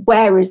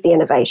 Where is the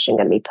innovation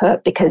going to be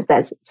put? Because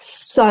there's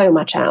so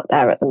much out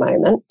there at the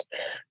moment,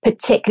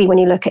 particularly when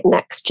you look at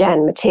next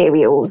gen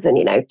materials and,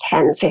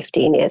 10,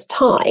 15 years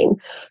time,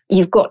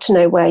 you've got to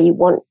know where you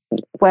want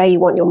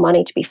your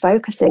money to be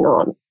focusing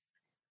on.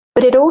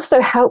 But it also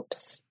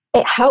helps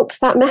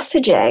that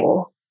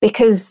messaging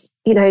because,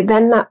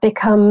 then that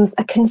becomes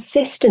a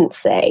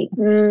consistency.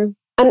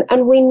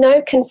 And we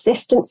know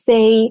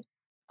consistency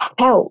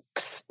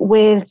helps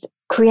with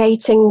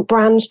creating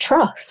brand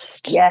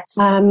trust. Yes.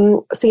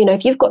 So,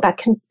 if you've got that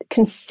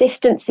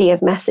consistency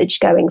of message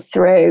going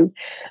through,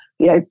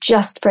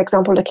 just for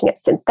example, looking at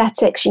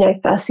synthetics,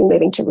 firstly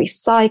moving to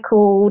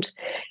recycled,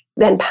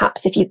 then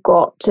perhaps if you've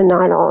got a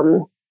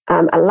nylon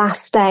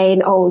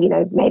elastane,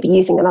 maybe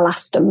using an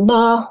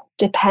elastomer,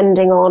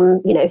 depending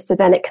on, so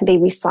then it can be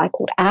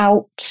recycled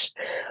out,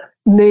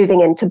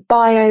 moving into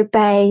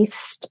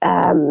bio-based,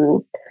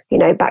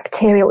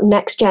 bacterial,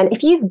 next gen.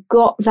 If you've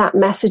got that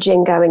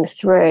messaging going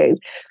through,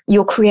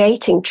 you're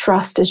creating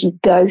trust as you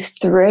go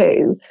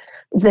through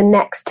the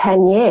next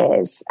 10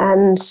 years.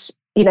 And,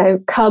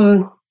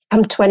 come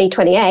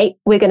 2028,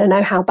 we're going to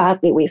know how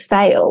badly we've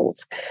failed.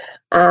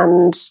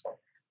 And,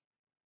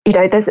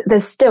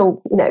 there's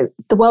still,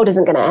 the world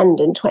isn't going to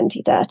end in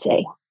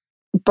 2030.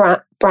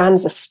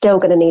 Brands are still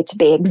going to need to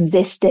be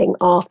existing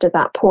after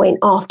that point,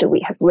 after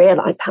we have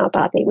realized how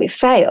badly we've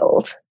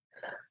failed.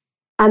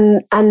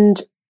 And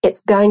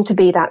it's going to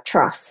be that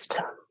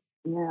trust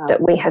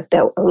that we have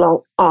built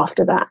along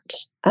after that,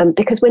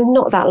 because we're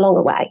not that long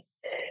away.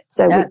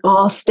 So we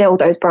are still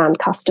those brand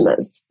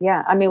customers.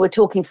 Yeah. I mean, we're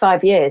talking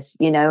 5 years,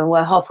 and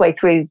we're halfway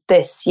through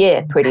this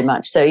year pretty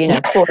much. So,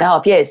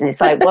 4.5 years. And it's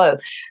like, whoa.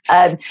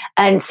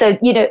 And so,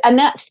 and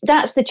that's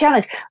the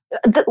challenge.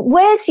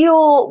 What's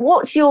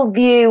your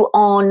view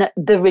on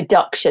the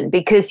reduction?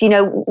 Because,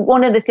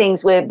 one of the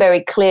things we're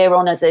very clear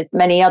on, as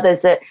many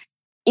others, that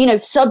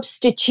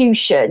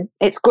substitution,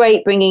 it's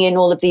great bringing in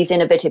all of these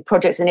innovative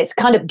projects and it's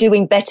kind of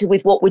doing better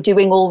with what we're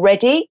doing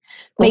already,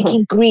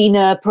 making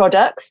greener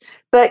products.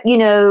 But,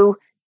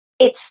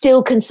 it's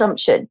still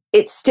consumption.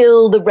 It's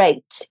still the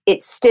rate.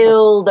 It's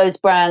still those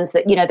brands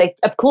that, they,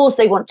 of course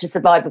they want to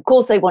survive. Of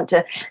course they want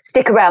to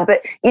stick around.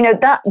 But,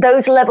 that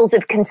those levels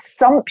of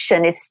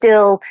consumption is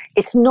still,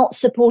 it's not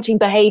supporting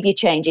behavior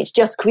change. It's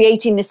just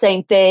creating the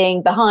same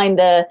thing behind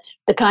the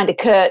kind of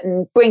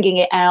curtain, bringing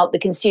it out. The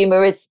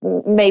consumer is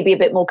maybe a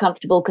bit more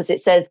comfortable because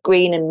it says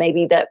green, and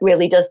maybe that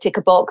really does tick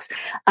a box.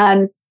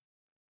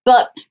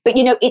 But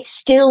it's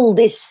still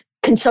this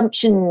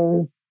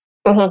consumption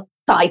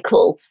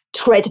cycle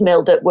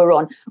treadmill that we're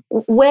on.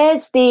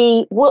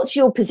 What's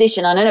your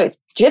position? And I know it's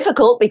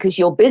difficult because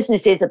your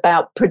business is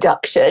about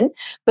production,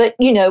 but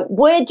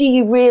where do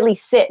you really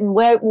sit, and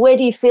where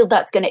do you feel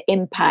that's going to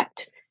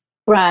impact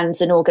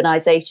brands and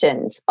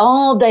organizations?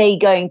 Are they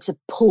going to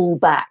pull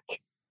back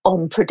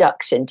on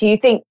production? Do you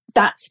think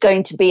that's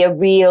going to be a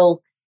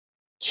real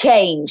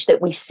change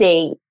that we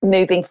see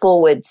moving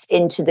forwards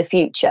into the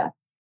future,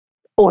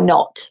 or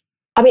not?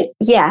 I mean,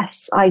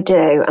 yes, I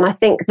do. And I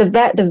think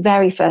the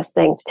very first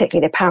thing,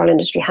 particularly the apparel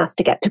industry, has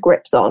to get to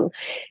grips on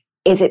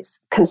is its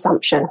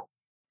consumption.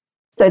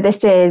 So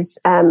this is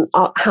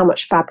how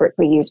much fabric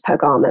we use per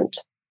garment.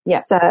 Yeah.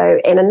 So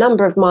in a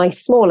number of my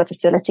smaller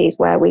facilities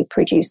where we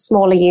produce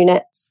smaller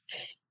units,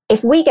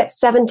 if we get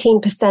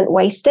 17%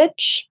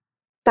 wastage,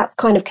 that's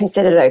kind of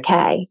considered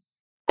okay.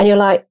 And you're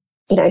like,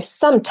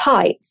 some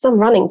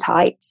running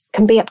tights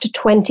can be up to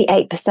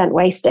 28%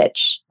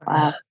 wastage.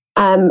 Wow.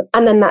 And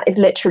then that is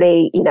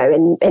literally,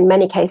 in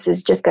many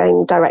cases, just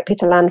going directly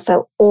to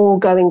landfill or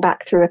going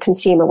back through a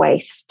consumer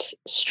waste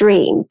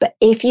stream. But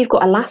if you've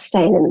got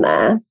elastane in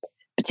there,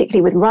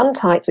 particularly with run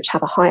tights, which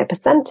have a higher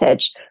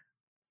percentage,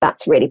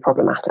 that's really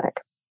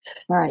problematic.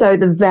 Right. So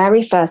the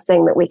very first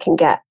thing that we can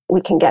get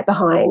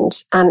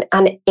behind, and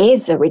it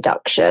is a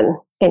reduction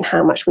in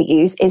how much we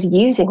use, is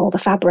using all the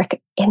fabric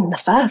in the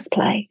first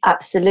place.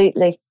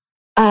 Absolutely.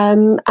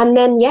 And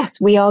then, yes,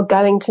 we are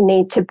going to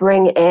need to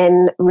bring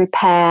in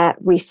repair,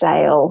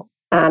 resale,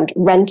 and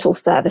rental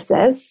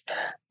services.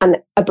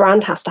 And a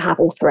brand has to have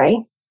all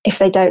three. If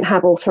they don't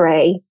have all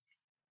three,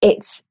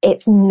 it's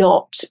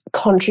not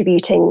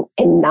contributing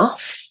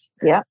enough.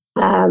 Yeah.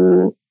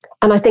 And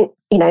I think,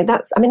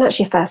 that's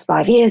your first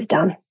 5 years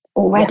done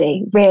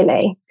already,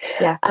 really.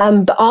 Yeah.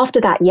 But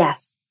after that,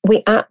 yes,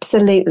 we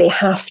absolutely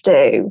have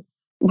to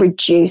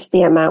reduce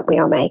the amount we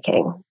are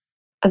making.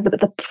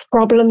 But the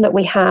problem that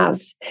we have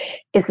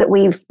is that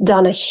we've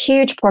done a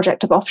huge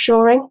project of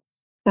offshoring,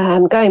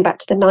 going back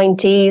to the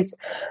 90s.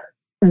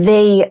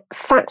 The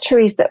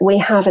factories that we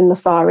have in the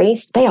Far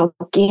East, they are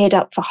geared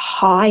up for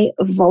high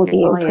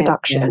volume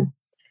production.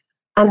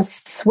 Yeah. And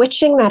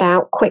Switching that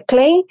out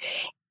quickly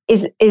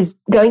is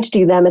going to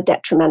do them a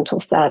detrimental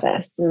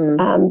service.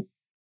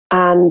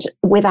 And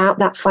without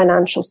that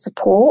financial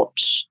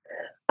support,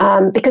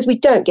 because we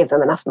don't give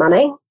them enough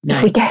money. No.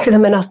 If we gave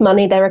them enough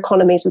money, their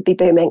economies would be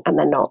booming, and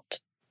they're not.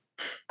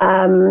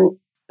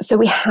 So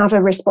we have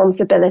a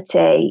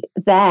responsibility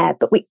there,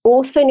 but we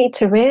also need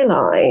to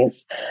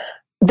realise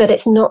that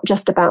it's not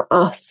just about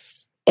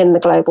us in the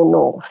global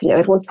north.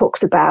 Everyone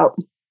talks about,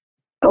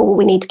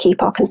 we need to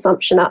keep our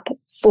consumption up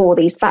for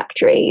these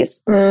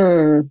factories.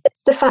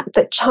 It's the fact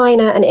that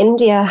China and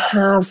India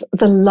have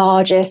the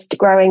largest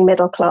growing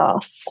middle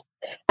class,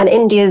 and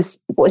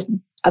India's was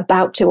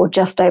about to or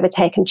just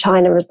overtaken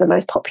China as the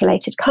most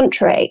populated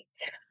country.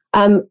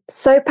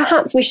 So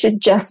perhaps we should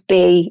just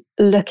be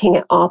looking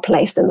at our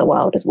place in the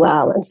world as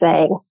well and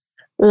saying,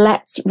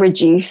 let's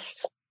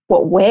reduce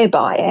what we're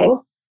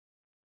buying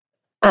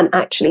and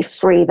actually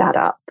free that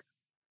up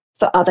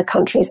for other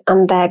countries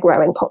and their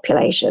growing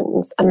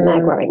populations and their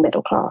growing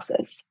middle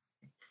classes.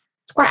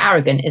 It's quite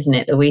arrogant, isn't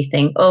it, that we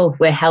think,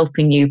 we're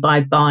helping you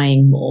by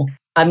buying more.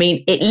 I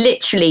mean, it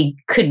literally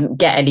couldn't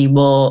get any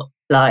more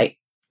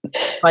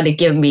kind of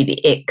give me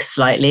the ick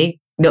slightly.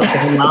 Not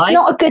gonna lie. It's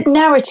not a good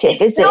narrative,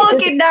 is it? Not a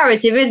good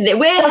narrative, isn't it?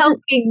 We're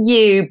helping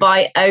you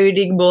by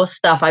owning more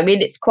stuff. I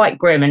mean, it's quite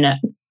grim, isn't it?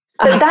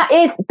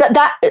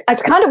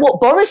 That's kind of what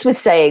Boris was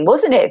saying,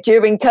 wasn't it?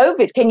 During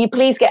COVID, can you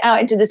please get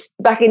out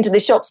back into the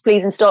shops,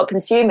 please, and start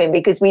consuming,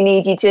 because we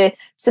need you to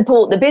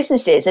support the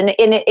businesses. And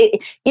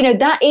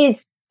that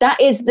is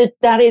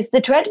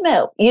the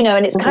treadmill,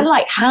 and it's kind of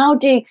like,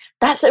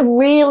 it's a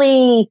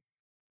really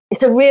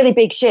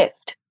big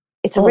shift.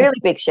 It's a really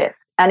big shift,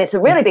 and it's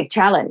a really big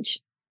challenge.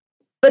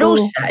 But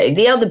also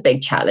the other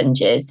big challenge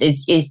is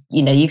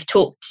you've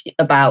talked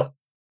about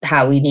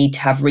how we need to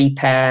have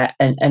repair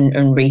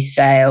and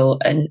resale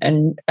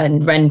and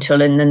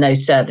rental and then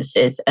those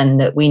services, and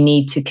that we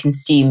need to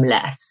consume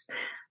less.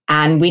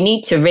 And we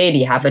need to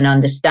really have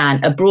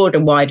a broader,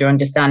 wider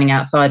understanding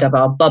outside of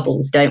our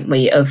bubbles, don't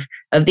we, of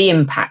the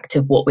impact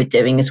of what we're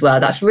doing as well.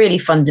 That's really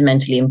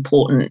fundamentally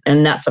important.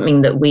 And that's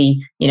something that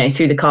we,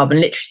 through the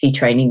carbon literacy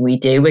training we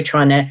do, we're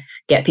trying to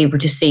get people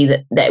to see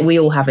that we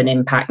all have an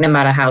impact, no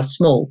matter how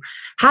small.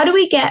 How do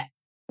we get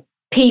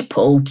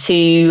people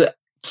to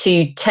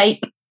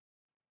take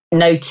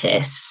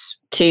notice,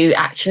 to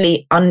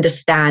actually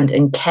understand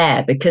and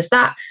care? Because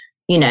that,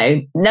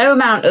 no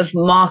amount of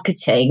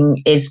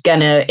marketing is going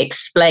to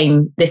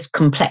explain this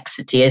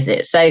complexity, is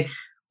it? So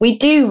we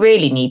do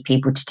really need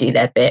people to do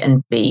their bit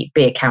and be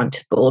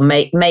accountable and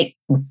make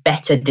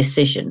better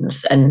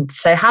decisions. And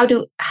so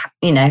do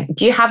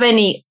you have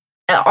any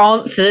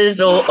answers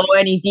or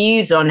any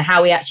views on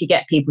how we actually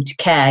get people to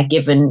care,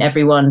 given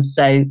everyone's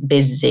so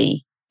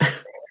busy?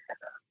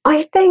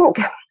 I think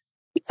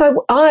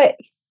so. I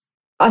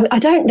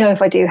don't know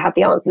if I do have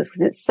the answers,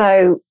 because it's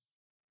so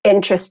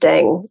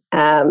interesting.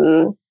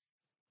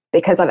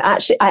 Because I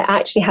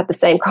actually had the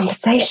same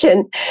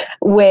conversation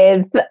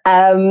with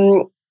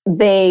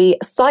the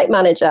site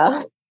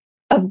manager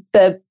of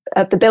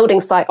the building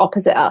site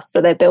opposite us.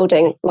 So they're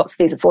building lots of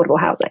these affordable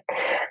housing,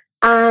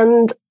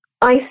 and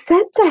I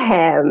said to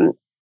him,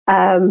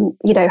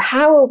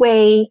 how are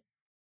we?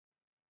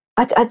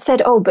 I'd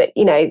said, oh, but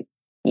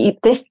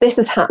this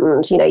has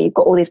happened. You've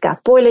got all these gas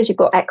boilers, you've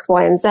got X,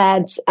 Y, and Z,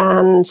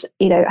 and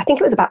I think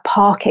it was about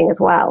parking as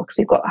well, because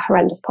we've got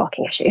horrendous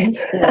parking issues.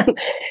 Yeah.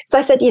 So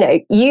I said,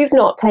 you've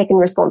not taken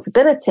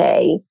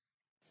responsibility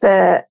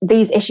for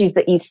these issues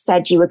that you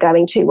said you were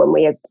going to,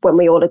 when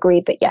we all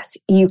agreed that yes,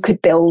 you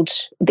could build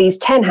these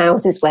 10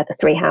 houses where the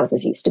 3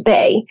 houses used to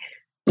be.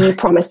 You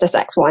promised us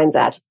X, Y, and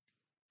Z,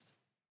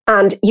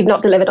 and you've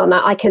not delivered on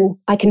that. I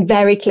can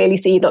very clearly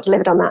see you've not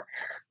delivered on that.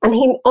 And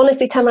he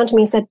honestly turned around to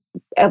me and said,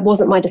 it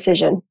wasn't my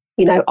decision.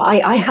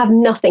 I have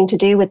nothing to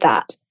do with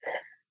that.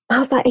 And I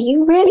was like, are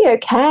you really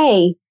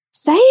okay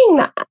saying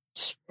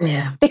that?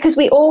 Yeah. Because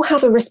we all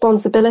have a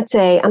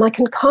responsibility. And I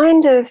can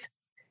kind of,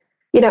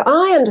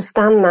 I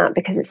understand that,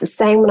 because it's the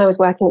same when I was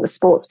working at the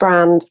sports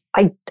brand.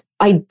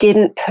 I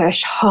didn't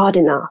push hard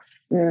enough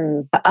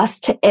for us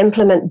to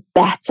implement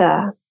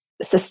better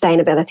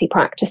sustainability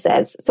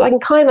practices. So I can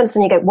kind of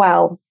understand. You go,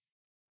 well,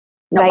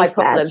 not my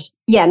problem.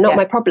 Yeah, not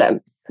my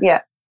problem.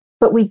 Yeah.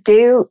 But we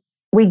do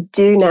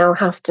now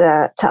have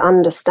to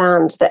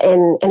understand that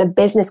in a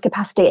business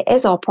capacity, it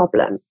is our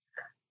problem,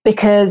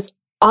 because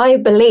I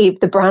believe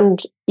the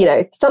brand,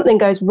 if something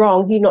goes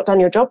wrong, you've not done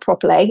your job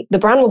properly, the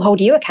brand will hold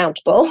you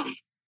accountable.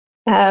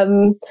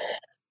 And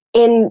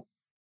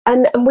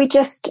we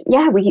just,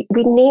 we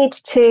need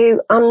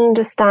to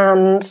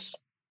understand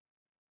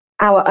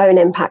our own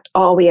impact.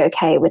 Are we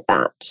okay with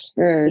that?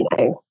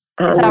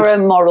 It's our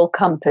own moral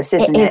compass,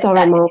 isn't it? It is our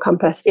own moral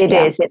compass. It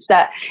is. It's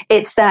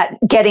that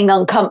getting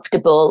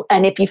uncomfortable.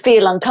 And if you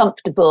feel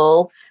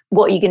uncomfortable,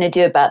 what are you going to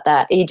do about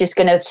that? Are you just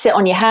going to sit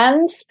on your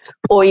hands,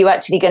 or are you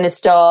actually going to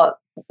start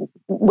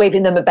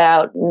waving them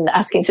about and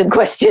asking some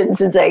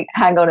questions and saying,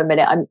 hang on a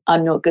minute,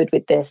 I'm not good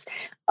with this?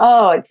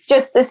 Oh, it's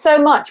just, there's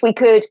so much we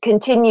could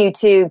continue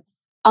to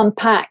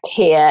unpack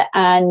here.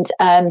 And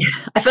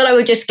I feel like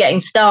we're just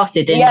getting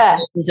started in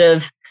terms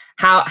of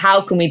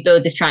how can we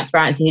build this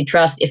transparency and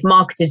trust? If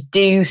marketers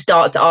do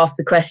start to ask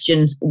the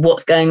questions,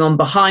 what's going on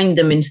behind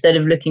them, instead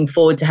of looking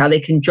forward to how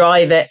they can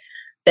drive it,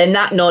 then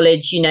that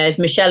knowledge, as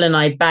Michelle and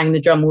I bang the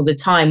drum all the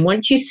time,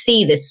 once you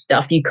see this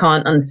stuff, you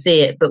can't unsee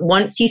it. But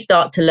once you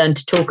start to learn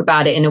to talk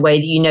about it in a way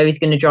that is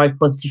going to drive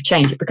positive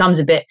change, it becomes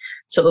a bit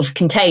sort of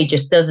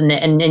contagious, doesn't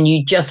it? And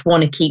you just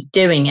want to keep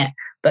doing it.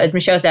 But as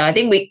Michelle said, I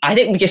think we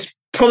just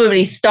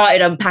probably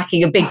started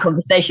unpacking a big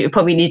conversation. We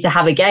probably need to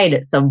have again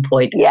at some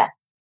point. Yeah.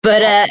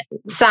 But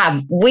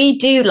Sam, we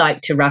do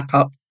like to wrap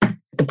up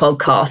the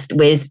podcast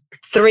with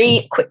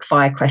 3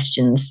 quickfire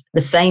questions,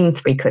 the same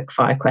 3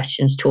 quickfire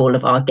questions to all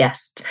of our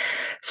guests.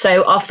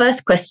 So our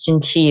first question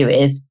to you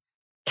is,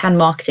 can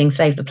marketing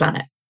save the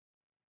planet?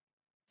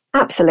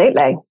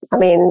 Absolutely. I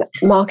mean,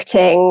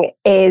 marketing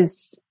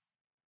is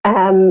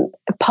a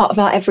part of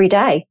our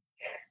everyday.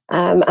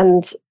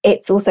 And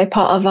it's also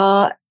part of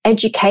our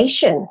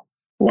education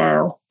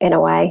now, in a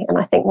way. And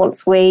I think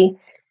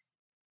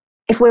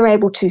if we're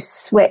able to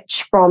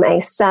switch from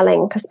a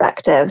selling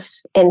perspective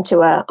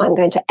into I'm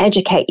going to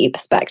educate you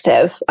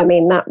perspective, I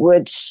think that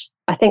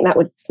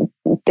would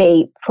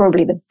be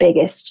probably the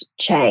biggest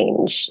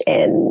change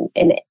in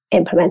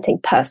implementing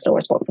personal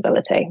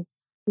responsibility.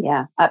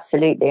 Yeah,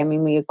 absolutely. I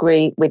mean, we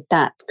agree with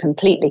that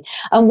completely.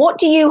 And what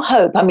do you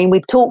hope? I mean,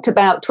 we've talked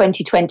about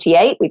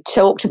 2028. We've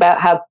talked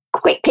about how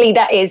quickly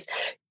that is.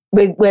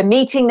 We're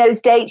meeting those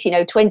dates,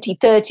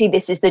 2030.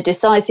 This is the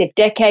decisive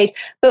decade.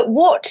 But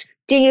what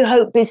do you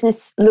hope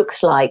business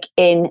looks like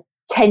in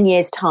 10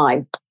 years'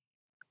 time?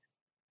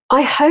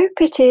 I hope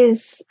it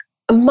is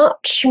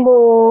much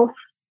more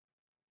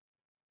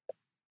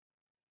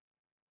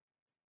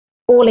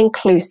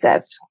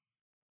all-inclusive.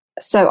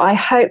 So I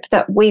hope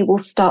that we will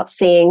start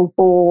seeing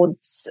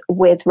boards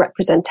with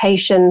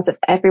representations of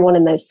everyone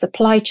in those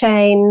supply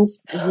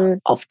chains,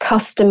 of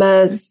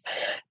customers,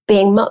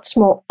 being much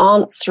more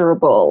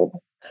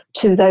answerable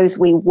to those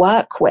we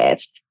work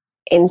with,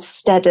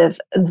 instead of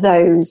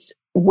those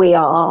we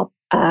are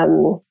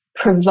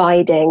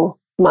providing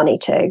money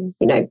to.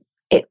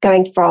 It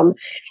going from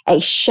a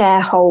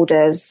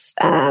shareholders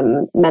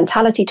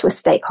mentality to a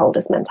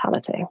stakeholders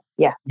mentality.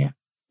 Yeah.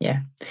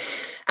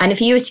 And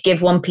if you were to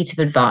give one piece of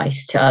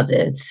advice to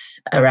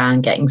others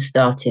around getting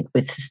started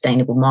with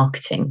sustainable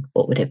marketing,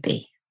 what would it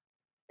be?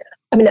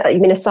 I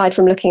mean, aside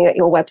from looking at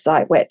your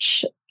website,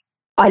 which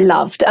I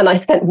loved, and I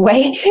spent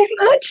way too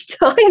much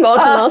time on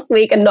last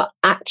week and not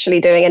actually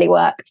doing any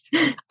work.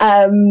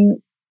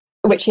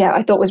 which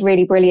I thought was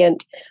really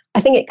brilliant.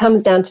 I think it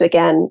comes down to,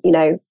 again,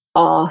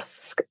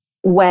 ask,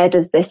 where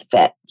does this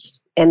fit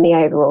in the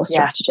overall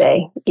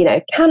strategy?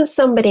 Can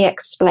somebody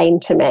explain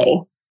to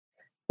me,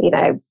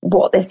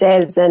 what this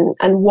is and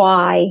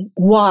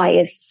why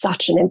is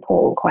such an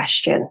important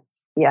question?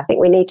 Yeah. I think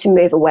we need to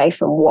move away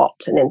from what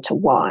and into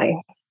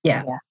why.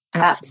 Yeah.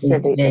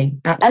 Absolutely.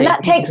 And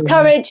that takes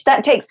courage,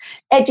 that takes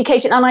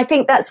education. And I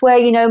think that's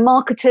where,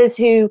 marketers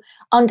who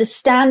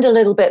understand a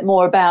little bit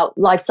more about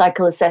life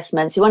cycle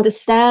assessments, who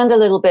understand a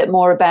little bit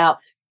more about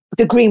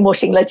the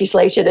greenwashing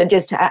legislation and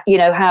just,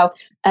 how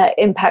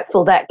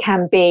impactful that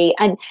can be,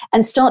 and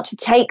start to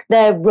take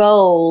their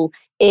role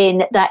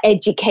in that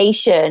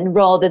education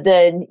rather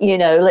than,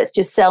 let's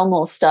just sell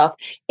more stuff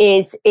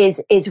is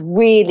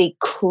really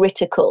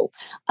critical,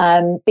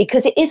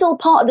 because it is all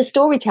part of the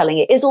storytelling.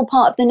 It is all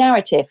part of the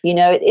narrative.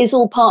 It is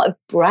all part of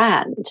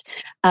brand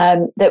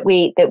that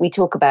we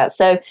talk about.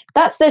 So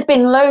there's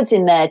been loads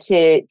in there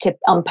to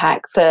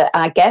unpack for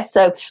our guests.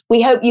 So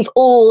we hope you've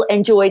all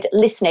enjoyed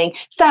listening.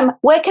 Sam,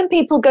 where can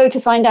people go to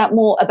find out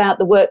more about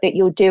the work that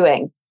you're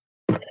doing?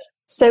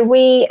 So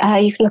you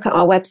can look at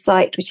our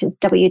website, which is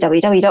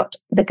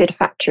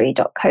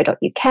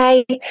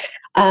www.thegoodfactory.co.uk.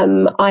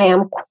 I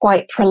am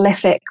quite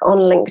prolific on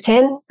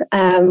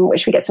LinkedIn,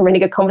 which we get some really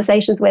good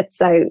conversations with.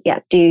 So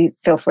do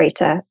feel free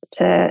to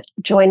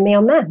join me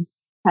on there.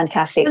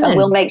 Fantastic. And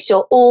we'll make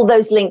sure all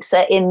those links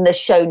are in the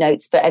show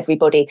notes for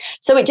everybody.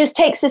 So it just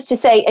takes us to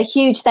say a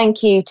huge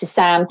thank you to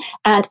Sam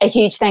and a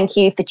huge thank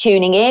you for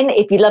tuning in.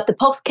 If you love the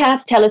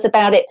podcast, tell us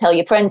about it, tell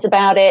your friends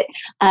about it,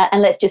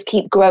 and let's just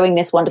keep growing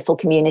this wonderful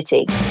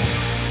community.